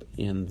growing up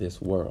in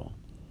this world,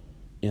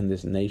 in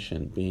this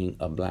nation, being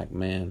a black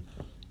man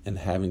and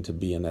having to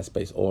be in that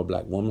space, or a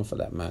black woman for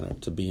that matter,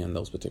 to be in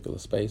those particular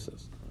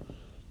spaces.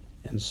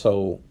 And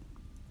so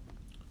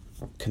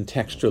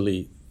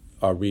contextually,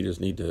 our readers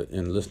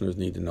and listeners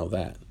need to know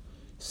that.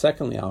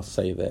 Secondly, I'll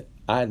say that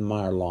I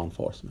admire law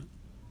enforcement,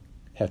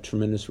 have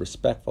tremendous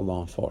respect for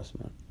law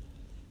enforcement,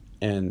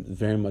 and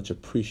very much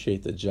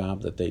appreciate the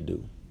job that they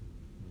do.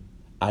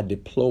 I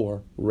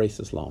deplore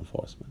racist law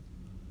enforcement.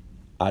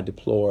 I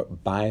deplore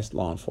biased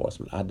law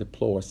enforcement. I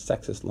deplore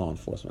sexist law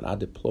enforcement. I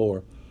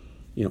deplore,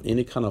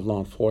 any kind of law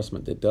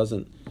enforcement that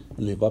doesn't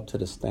live up to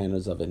the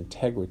standards of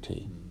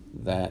integrity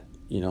that,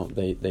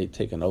 they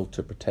take an oath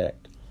to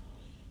protect.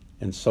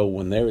 And so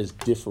when there is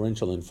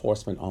differential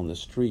enforcement on the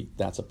street,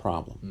 that's a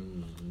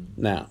problem.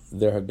 Mm-hmm. Now,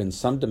 there have been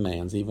some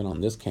demands, even on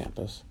this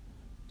campus,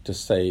 to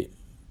say,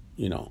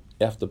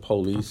 F the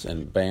police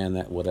and ban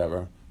that,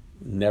 whatever.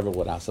 Never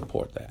would I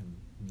support that.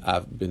 Mm-hmm.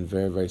 I've been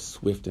very, very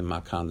swift in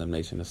my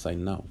condemnation to say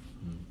no.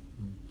 Mm-hmm.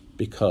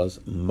 Because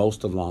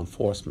most of law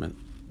enforcement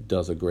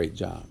does a great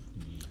job.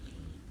 Mm-hmm.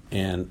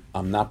 And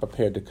I'm not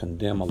prepared to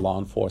condemn a law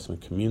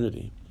enforcement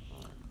community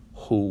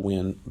who,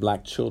 when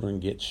black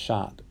children get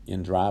shot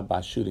in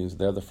drive-by shootings,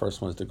 they're the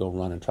first ones to go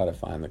run and try to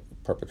find the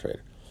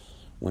perpetrator.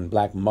 When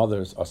black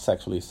mothers are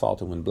sexually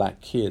assaulted, when black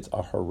kids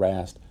are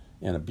harassed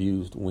and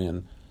abused,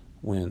 when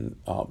when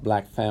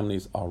black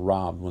families are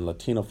robbed, when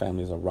Latino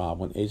families are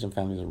robbed, when Asian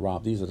families are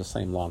robbed, these are the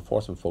same law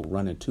enforcement folk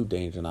running to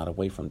danger, not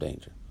away from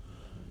danger.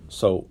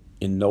 So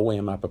in no way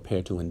am I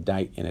prepared to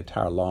indict an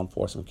entire law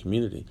enforcement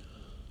community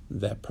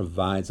that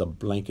provides a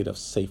blanket of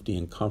safety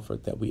and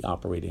comfort that we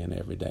operate in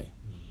every day.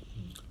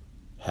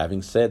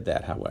 Having said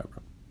that,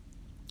 however,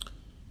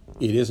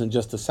 it isn't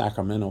just a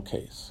Sacramento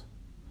case.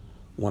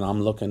 When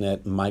I'm looking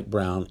at Mike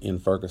Brown in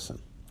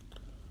Ferguson,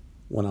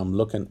 when I'm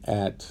looking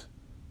at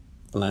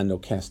Orlando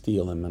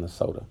Castile in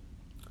Minnesota,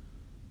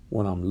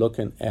 when I'm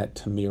looking at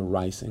Tamir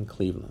Rice in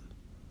Cleveland,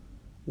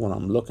 when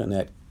I'm looking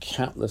at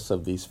countless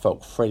of these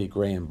folk, Freddie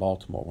Gray in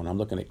Baltimore, when I'm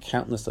looking at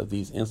countless of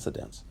these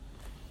incidents,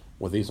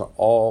 where these are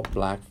all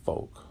black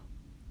folk,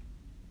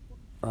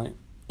 right,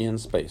 in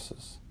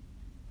spaces,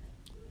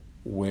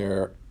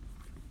 where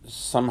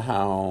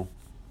somehow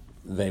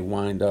they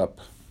wind up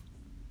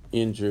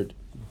injured,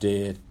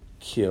 dead,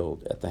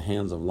 killed at the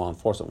hands of law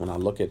enforcement. When I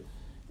look at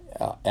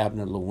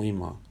Abner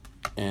Louima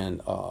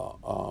and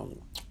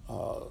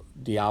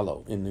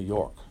Diallo in New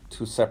York,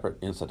 two separate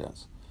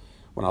incidents.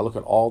 When I look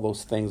at all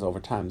those things over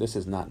time, this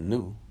is not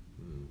new.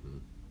 Mm-hmm.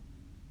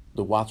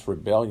 The Watts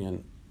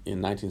Rebellion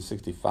in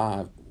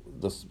 1965,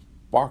 the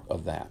spark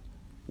of that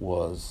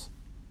was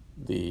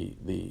the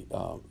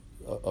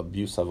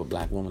abuse of a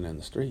black woman in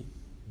the street,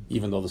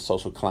 even though the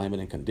social climate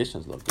and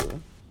conditions look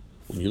good.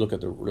 When you look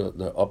at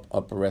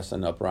the arrest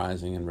and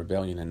uprising and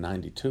rebellion in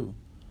 92,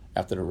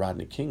 after the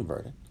Rodney King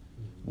verdict,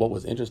 what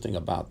was interesting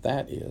about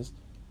that is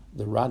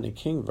the Rodney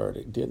King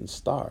verdict didn't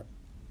start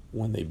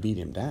when they beat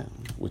him down,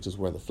 which is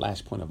where the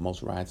flashpoint of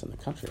most riots in the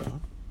country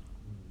are,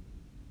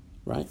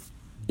 right?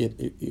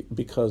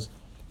 Because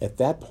at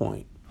that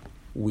point,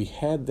 we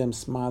had them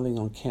smiling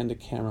on candid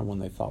camera when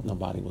they thought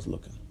nobody was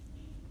looking.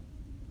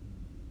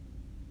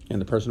 And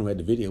the person who had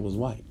the video was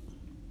white.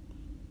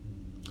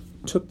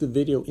 Took the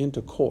video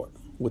into court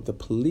with the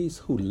police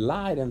who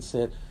lied and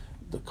said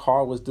the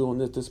car was doing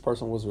this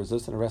person was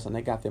resisting arrest, and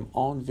they got them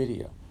on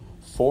video.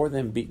 4 of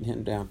them beating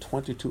him down,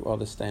 22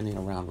 others standing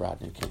around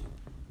Rodney King.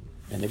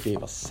 And they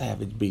gave a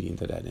savage beating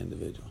to that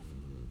individual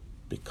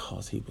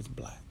because he was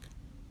black.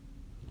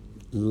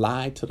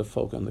 Lied to the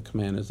folk and the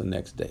commanders the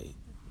next day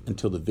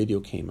until the video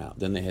came out.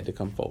 Then they had to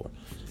come forward.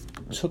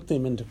 Took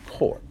them into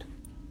court.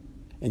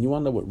 And you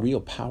want to know what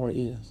real power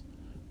is?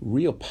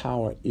 Real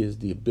power is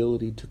the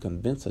ability to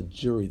convince a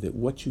jury that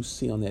what you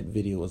see on that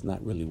video is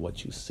not really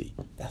what you see.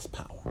 That's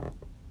power.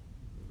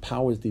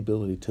 Power is the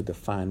ability to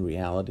define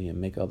reality and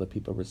make other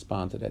people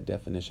respond to that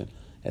definition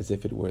as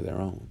if it were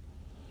their own.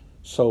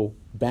 So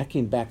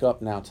backing back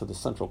up now to the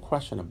central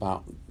question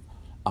about,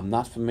 I'm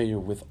not familiar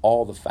with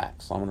all the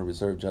facts. So I'm going to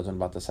reserve judgment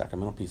about the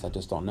Sacramento piece. I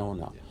just don't know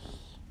enough.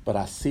 But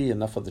I see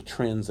enough of the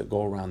trends that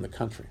go around the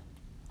country.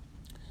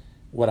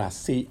 What I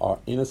see are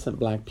innocent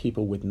black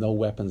people with no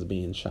weapons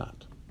being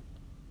shot.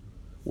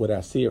 What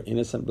I see are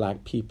innocent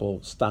black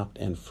people stopped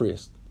and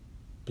frisked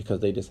because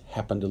they just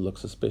happen to look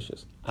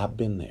suspicious. I've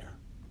been there.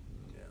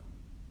 Yeah.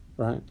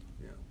 Right?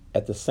 Yeah.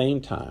 At the same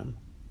time,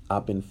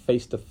 I've been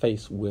face to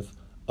face with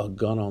a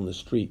gun on the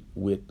street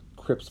with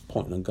Crips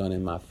pointing a gun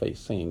in my face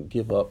saying,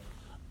 give up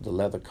the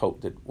leather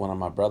coat that one of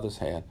my brothers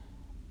had,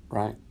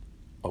 right?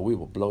 Or we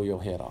will blow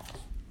your head off.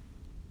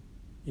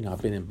 You know,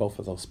 I've been in both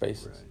of those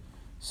spaces. Right.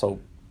 So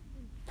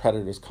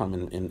predators come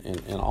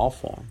in all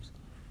forms.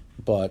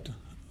 But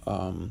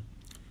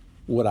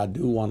what I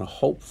do want to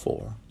hope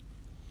for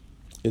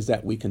is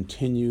that we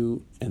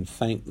continue and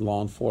thank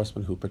law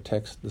enforcement who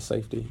protects the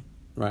safety,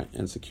 right,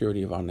 and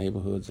security of our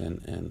neighborhoods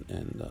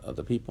and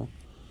other people.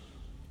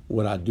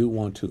 What I do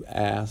want to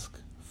ask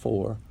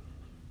for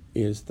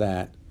is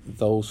that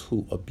those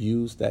who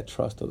abuse that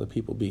trust of the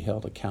people be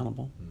held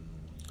accountable,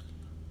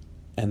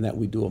 and that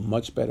we do a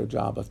much better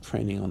job of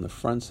training on the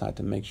front side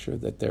to make sure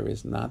that there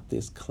is not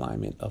this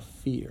climate of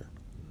fear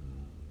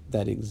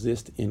that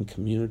exists in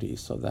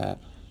communities, so that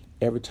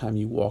every time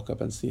you walk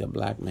up and see a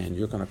black man,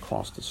 you're going to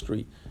cross the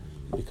street,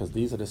 because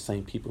these are the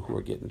same people who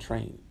are getting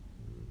trained.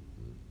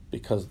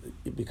 Because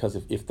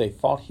if they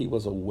thought he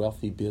was a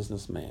wealthy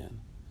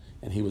businessman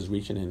and he was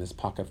reaching in his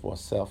pocket for a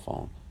cell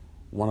phone,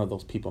 one of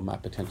those people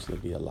might potentially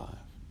be alive.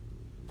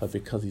 But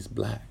because he's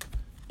black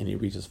and he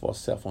reaches for a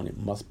cell phone, it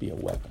must be a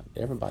weapon.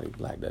 Everybody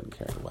black doesn't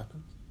carry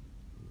weapons.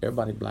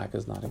 Everybody black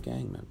is not a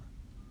gang member.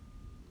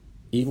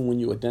 Even when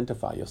you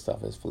identify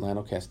yourself, as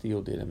Philando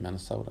Castile did in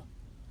Minnesota.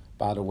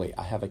 By the way,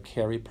 I have a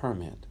carry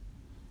permit.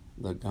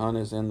 The gun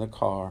is in the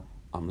car.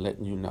 I'm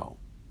letting you know,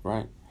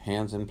 right?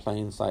 Hands in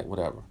plain sight,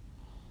 whatever.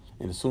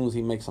 And as soon as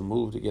he makes a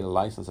move to get a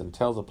license and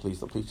tells the police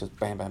just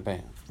bam, bam,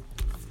 bam.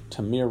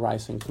 Tamir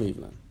Rice in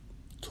Cleveland,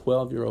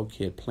 12-year-old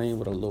kid playing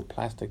with a little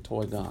plastic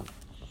toy gun.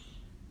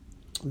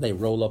 They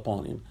roll up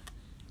on him,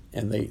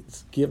 and they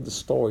give the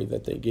story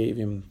that they gave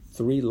him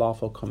 3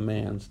 lawful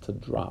commands to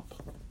drop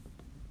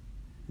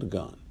the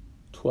gun.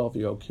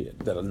 12-year-old kid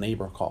that a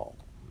neighbor called.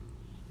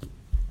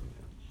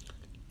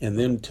 And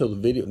then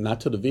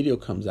not till the video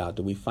comes out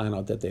do we find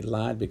out that they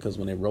lied, because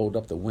when they rolled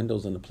up, the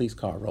windows in the police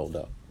car rolled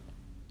up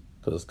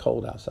because it's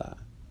cold outside.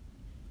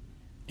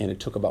 And it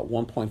took about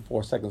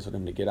 1.4 seconds for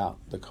them to get out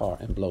the car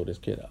and blow this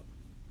kid up.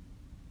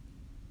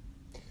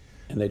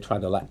 And they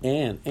tried to lie.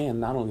 And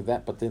not only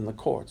that, but then the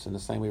courts, in the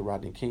same way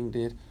Rodney King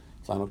did,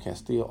 Solano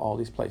Castile, all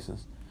these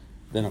places,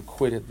 then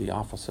acquitted the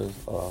officers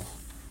of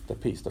the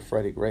peace. The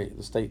Freddie Gray,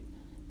 the state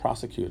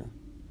prosecutor,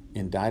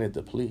 indicted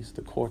the police.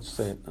 The courts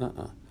said,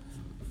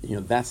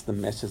 that's the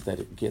message that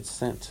it gets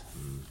sent,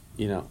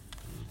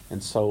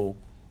 And so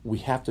we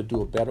have to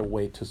do a better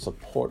way to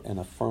support and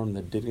affirm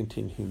the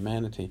dignity and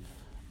humanity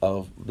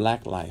of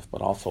black life,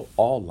 but also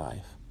all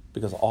life,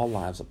 because all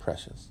lives are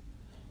precious.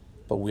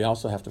 But we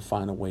also have to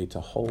find a way to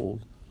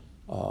hold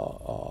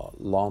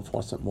law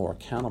enforcement more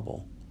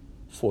accountable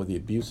for the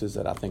abuses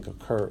that I think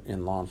occur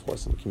in law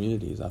enforcement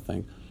communities, I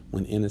think,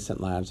 when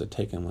innocent lives are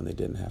taken when they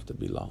didn't have to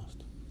be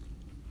lost.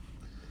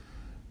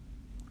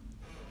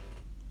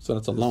 So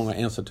that's a longer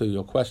answer to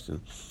your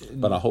question,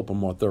 but I hope a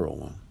more thorough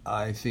one.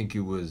 I think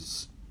it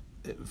was,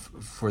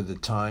 for the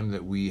time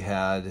that we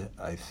had,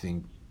 I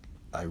think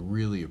I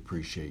really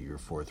appreciate your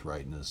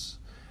forthrightness.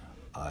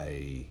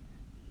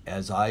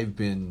 As I've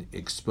been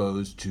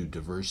exposed to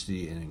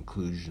diversity and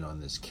inclusion on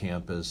this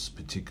campus,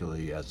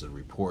 particularly as a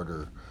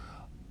reporter,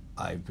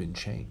 I've been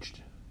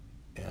changed.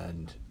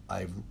 And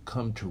I've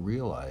come to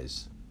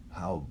realize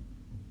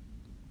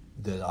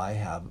that I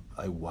have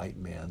a white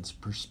man's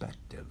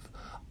perspective.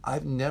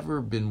 I've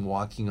never been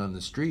walking on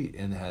the street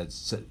and had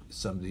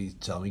somebody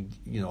tell me,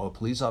 a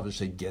police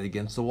officer say, get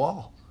against the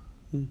wall.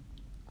 And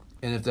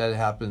if that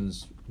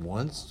happens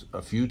once,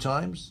 a few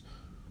times,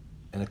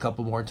 and a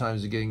couple more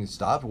times of getting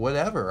stopped,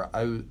 whatever,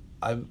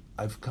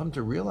 I've come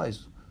to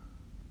realize,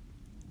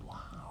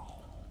 wow.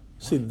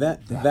 See,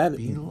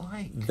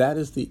 that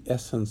is the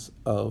essence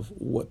of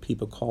what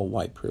people call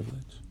white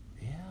privilege.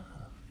 Yeah.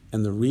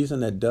 And the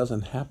reason that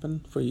doesn't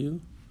happen for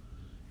you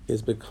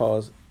is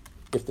because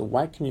if the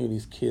white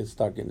community's kids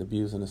start getting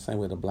abused in the same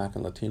way the black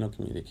and Latino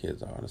community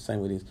kids are, in the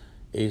same way these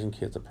Asian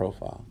kids are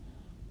profiled,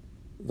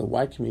 the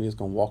white community is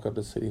going to walk up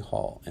to City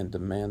Hall and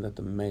demand that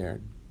the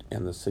mayor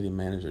and the city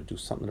manager do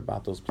something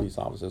about those police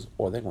officers,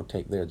 or they're going to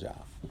take their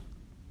job.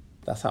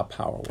 That's how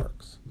power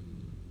works.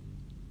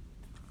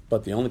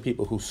 But the only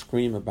people who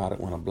scream about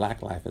it when a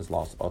black life is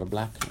lost are the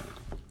black community.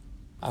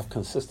 I've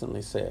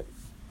consistently said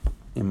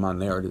in my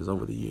narratives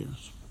over the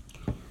years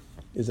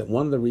is that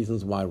one of the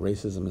reasons why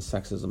racism and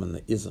sexism and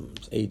the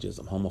isms,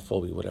 ageism,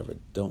 homophobia, whatever,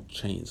 don't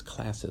change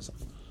classism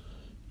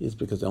is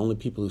because the only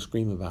people who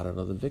scream about it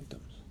are the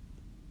victims.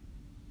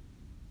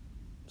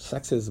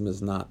 Sexism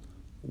is not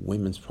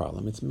women's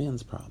problem, it's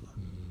men's problem.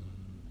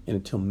 And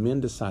until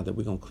men decide that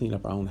we're going to clean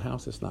up our own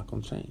house, it's not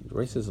going to change.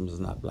 Racism is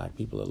not black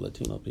people or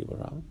Latino people's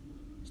problem.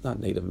 It's not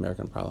Native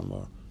American problem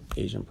or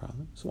Asian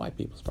problem. It's white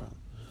people's problem.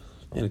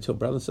 And until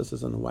brothers and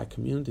sisters in the white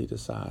community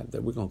decide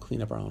that we're going to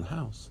clean up our own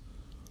house,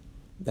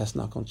 that's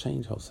not going to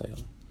change wholesale.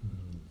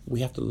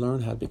 We have to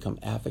learn how to become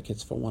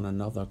advocates for one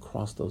another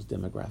across those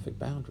demographic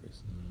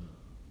boundaries.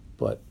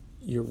 But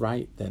you're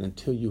right that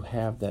until you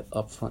have that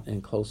upfront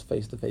and close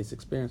face-to-face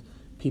experience,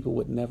 people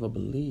would never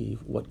believe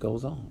what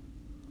goes on.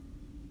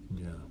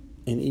 Yeah.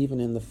 And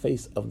even in the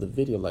face of the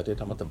video, like they're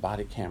talking about the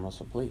body cameras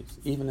for police,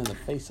 even in the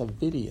face of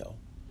video,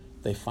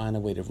 they find a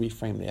way to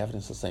reframe the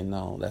evidence and say,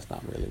 no, that's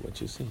not really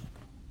what you see.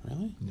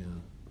 Really?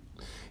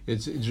 Yeah.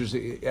 It's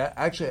interesting.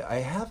 Actually, I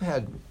have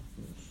had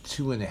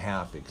 2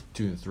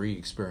 and 3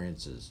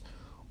 experiences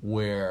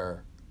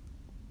where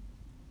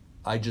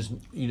I just,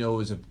 it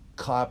was a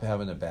cop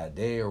having a bad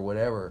day or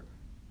whatever,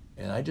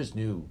 and I just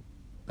knew,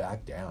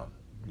 back down.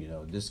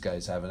 This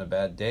guy's having a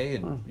bad day,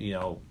 and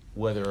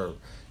whether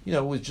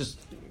it was just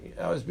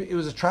it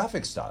was a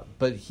traffic stop,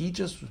 but he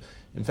just,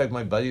 in fact,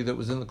 my buddy that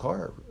was in the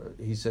car,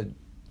 he said,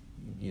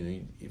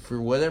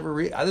 for whatever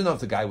reason, I don't know if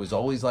the guy was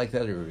always like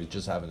that or he was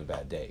just having a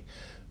bad day,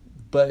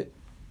 but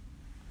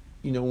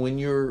when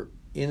you're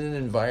in an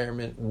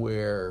environment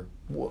where,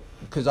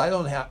 because I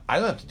don't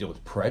have to deal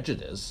with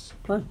prejudice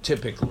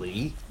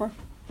typically,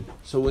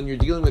 so when you're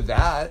dealing with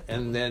that,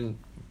 and then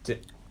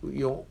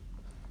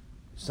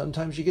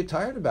sometimes you get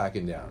tired of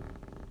backing down.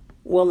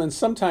 Well, and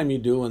sometimes you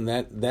do, and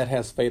that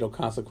has fatal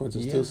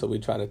consequences too, so we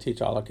try to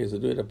teach all our kids to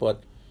do that.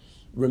 But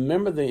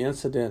remember the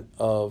incident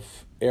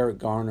of Eric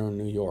Garner in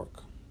New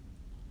York,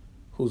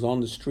 who's on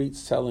the street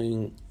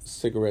selling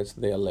cigarettes,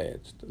 they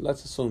alleged.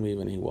 Let's assume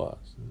even he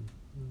was.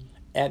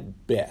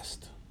 At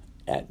best,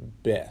 I'm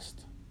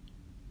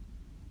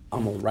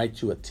going to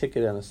write you a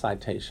ticket and a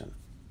citation.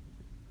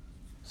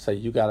 Say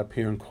you got to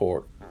appear in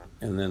court,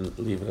 and then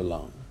leave it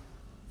alone.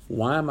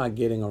 Why am I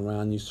getting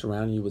around you,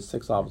 surrounding you with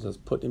 6 officers,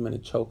 putting him in a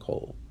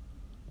chokehold,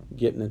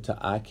 getting into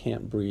I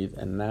can't breathe,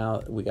 and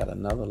now we got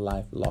another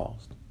life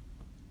lost,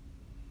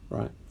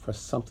 right? For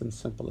something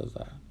simple as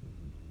that.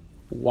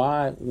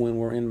 Why, when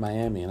we're in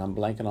Miami, and I'm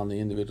blanking on the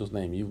individual's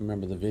name, you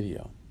remember the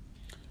video,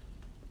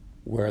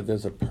 where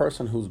there's a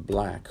person who's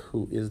black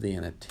who is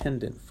an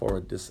attendant for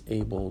a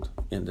disabled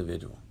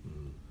individual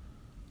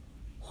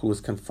who is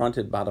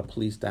confronted by the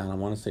police down, I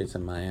want to say it's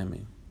in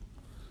Miami.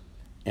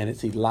 And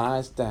as he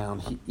lies down,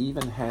 he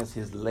even has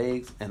his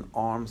legs and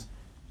arms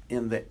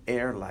in the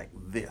air like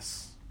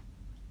this,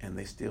 and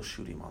they still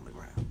shoot him on the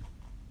ground.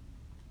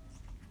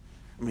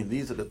 I mean,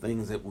 these are the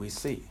things that we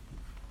see.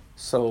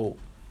 So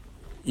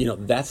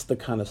That's the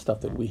kind of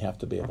stuff that we have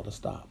to be able to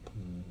stop.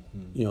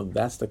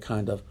 That's the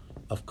kind of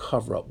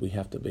cover-up we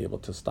have to be able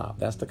to stop.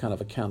 That's the kind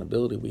of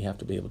accountability we have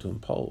to be able to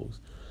impose,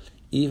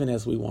 even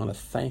as we want to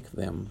thank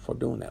them for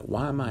doing that.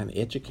 Why am I an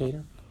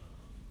educator?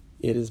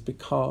 It is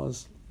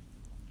because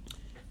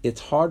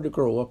it's hard to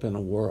grow up in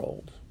a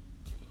world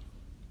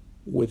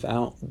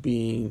without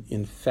being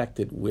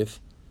infected with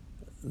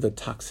the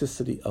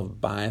toxicity of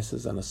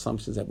biases and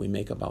assumptions that we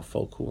make about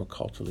folk who are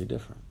culturally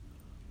different.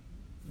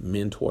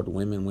 Men toward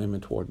women,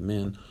 women toward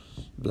men,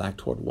 black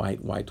toward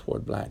white, white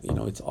toward black.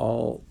 It's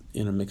all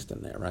intermixed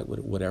in there, right?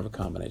 Whatever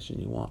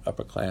combination you want.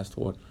 Upper class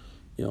toward,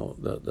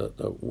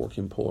 the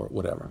working poor,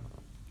 whatever.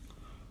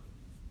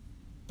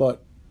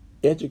 But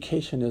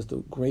education is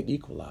the great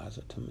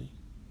equalizer to me,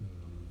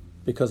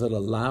 because it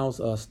allows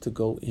us to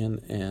go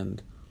in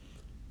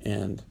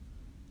and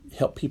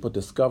help people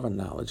discover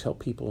knowledge, help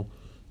people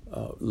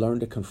learn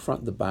to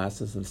confront the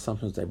biases and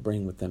assumptions they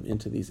bring with them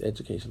into these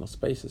educational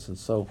spaces. And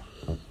so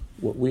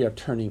what we are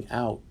turning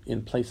out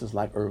in places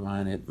like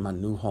Irvine, at my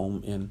new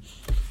home in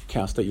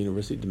Cal State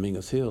University,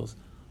 Dominguez Hills,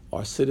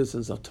 are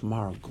citizens of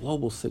tomorrow,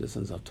 global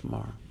citizens of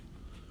tomorrow,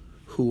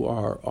 who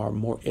are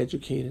more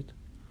educated,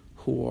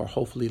 who are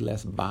hopefully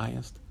less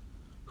biased,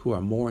 who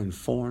are more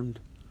informed,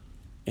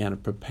 and are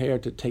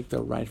prepared to take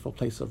their rightful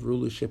place of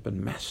rulership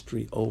and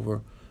mastery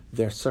over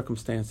their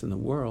circumstance in the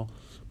world,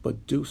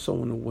 but do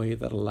so in a way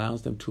that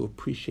allows them to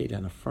appreciate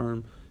and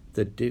affirm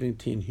the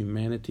dignity and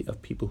humanity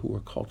of people who are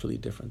culturally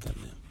different than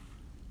them.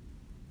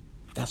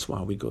 That's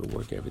why we go to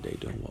work every day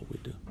doing what we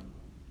do.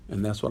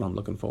 And that's what I'm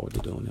looking forward to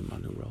doing in my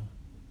new role.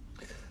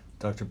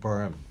 Dr.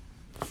 Parham,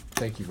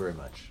 thank you very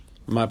much.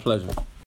 My pleasure.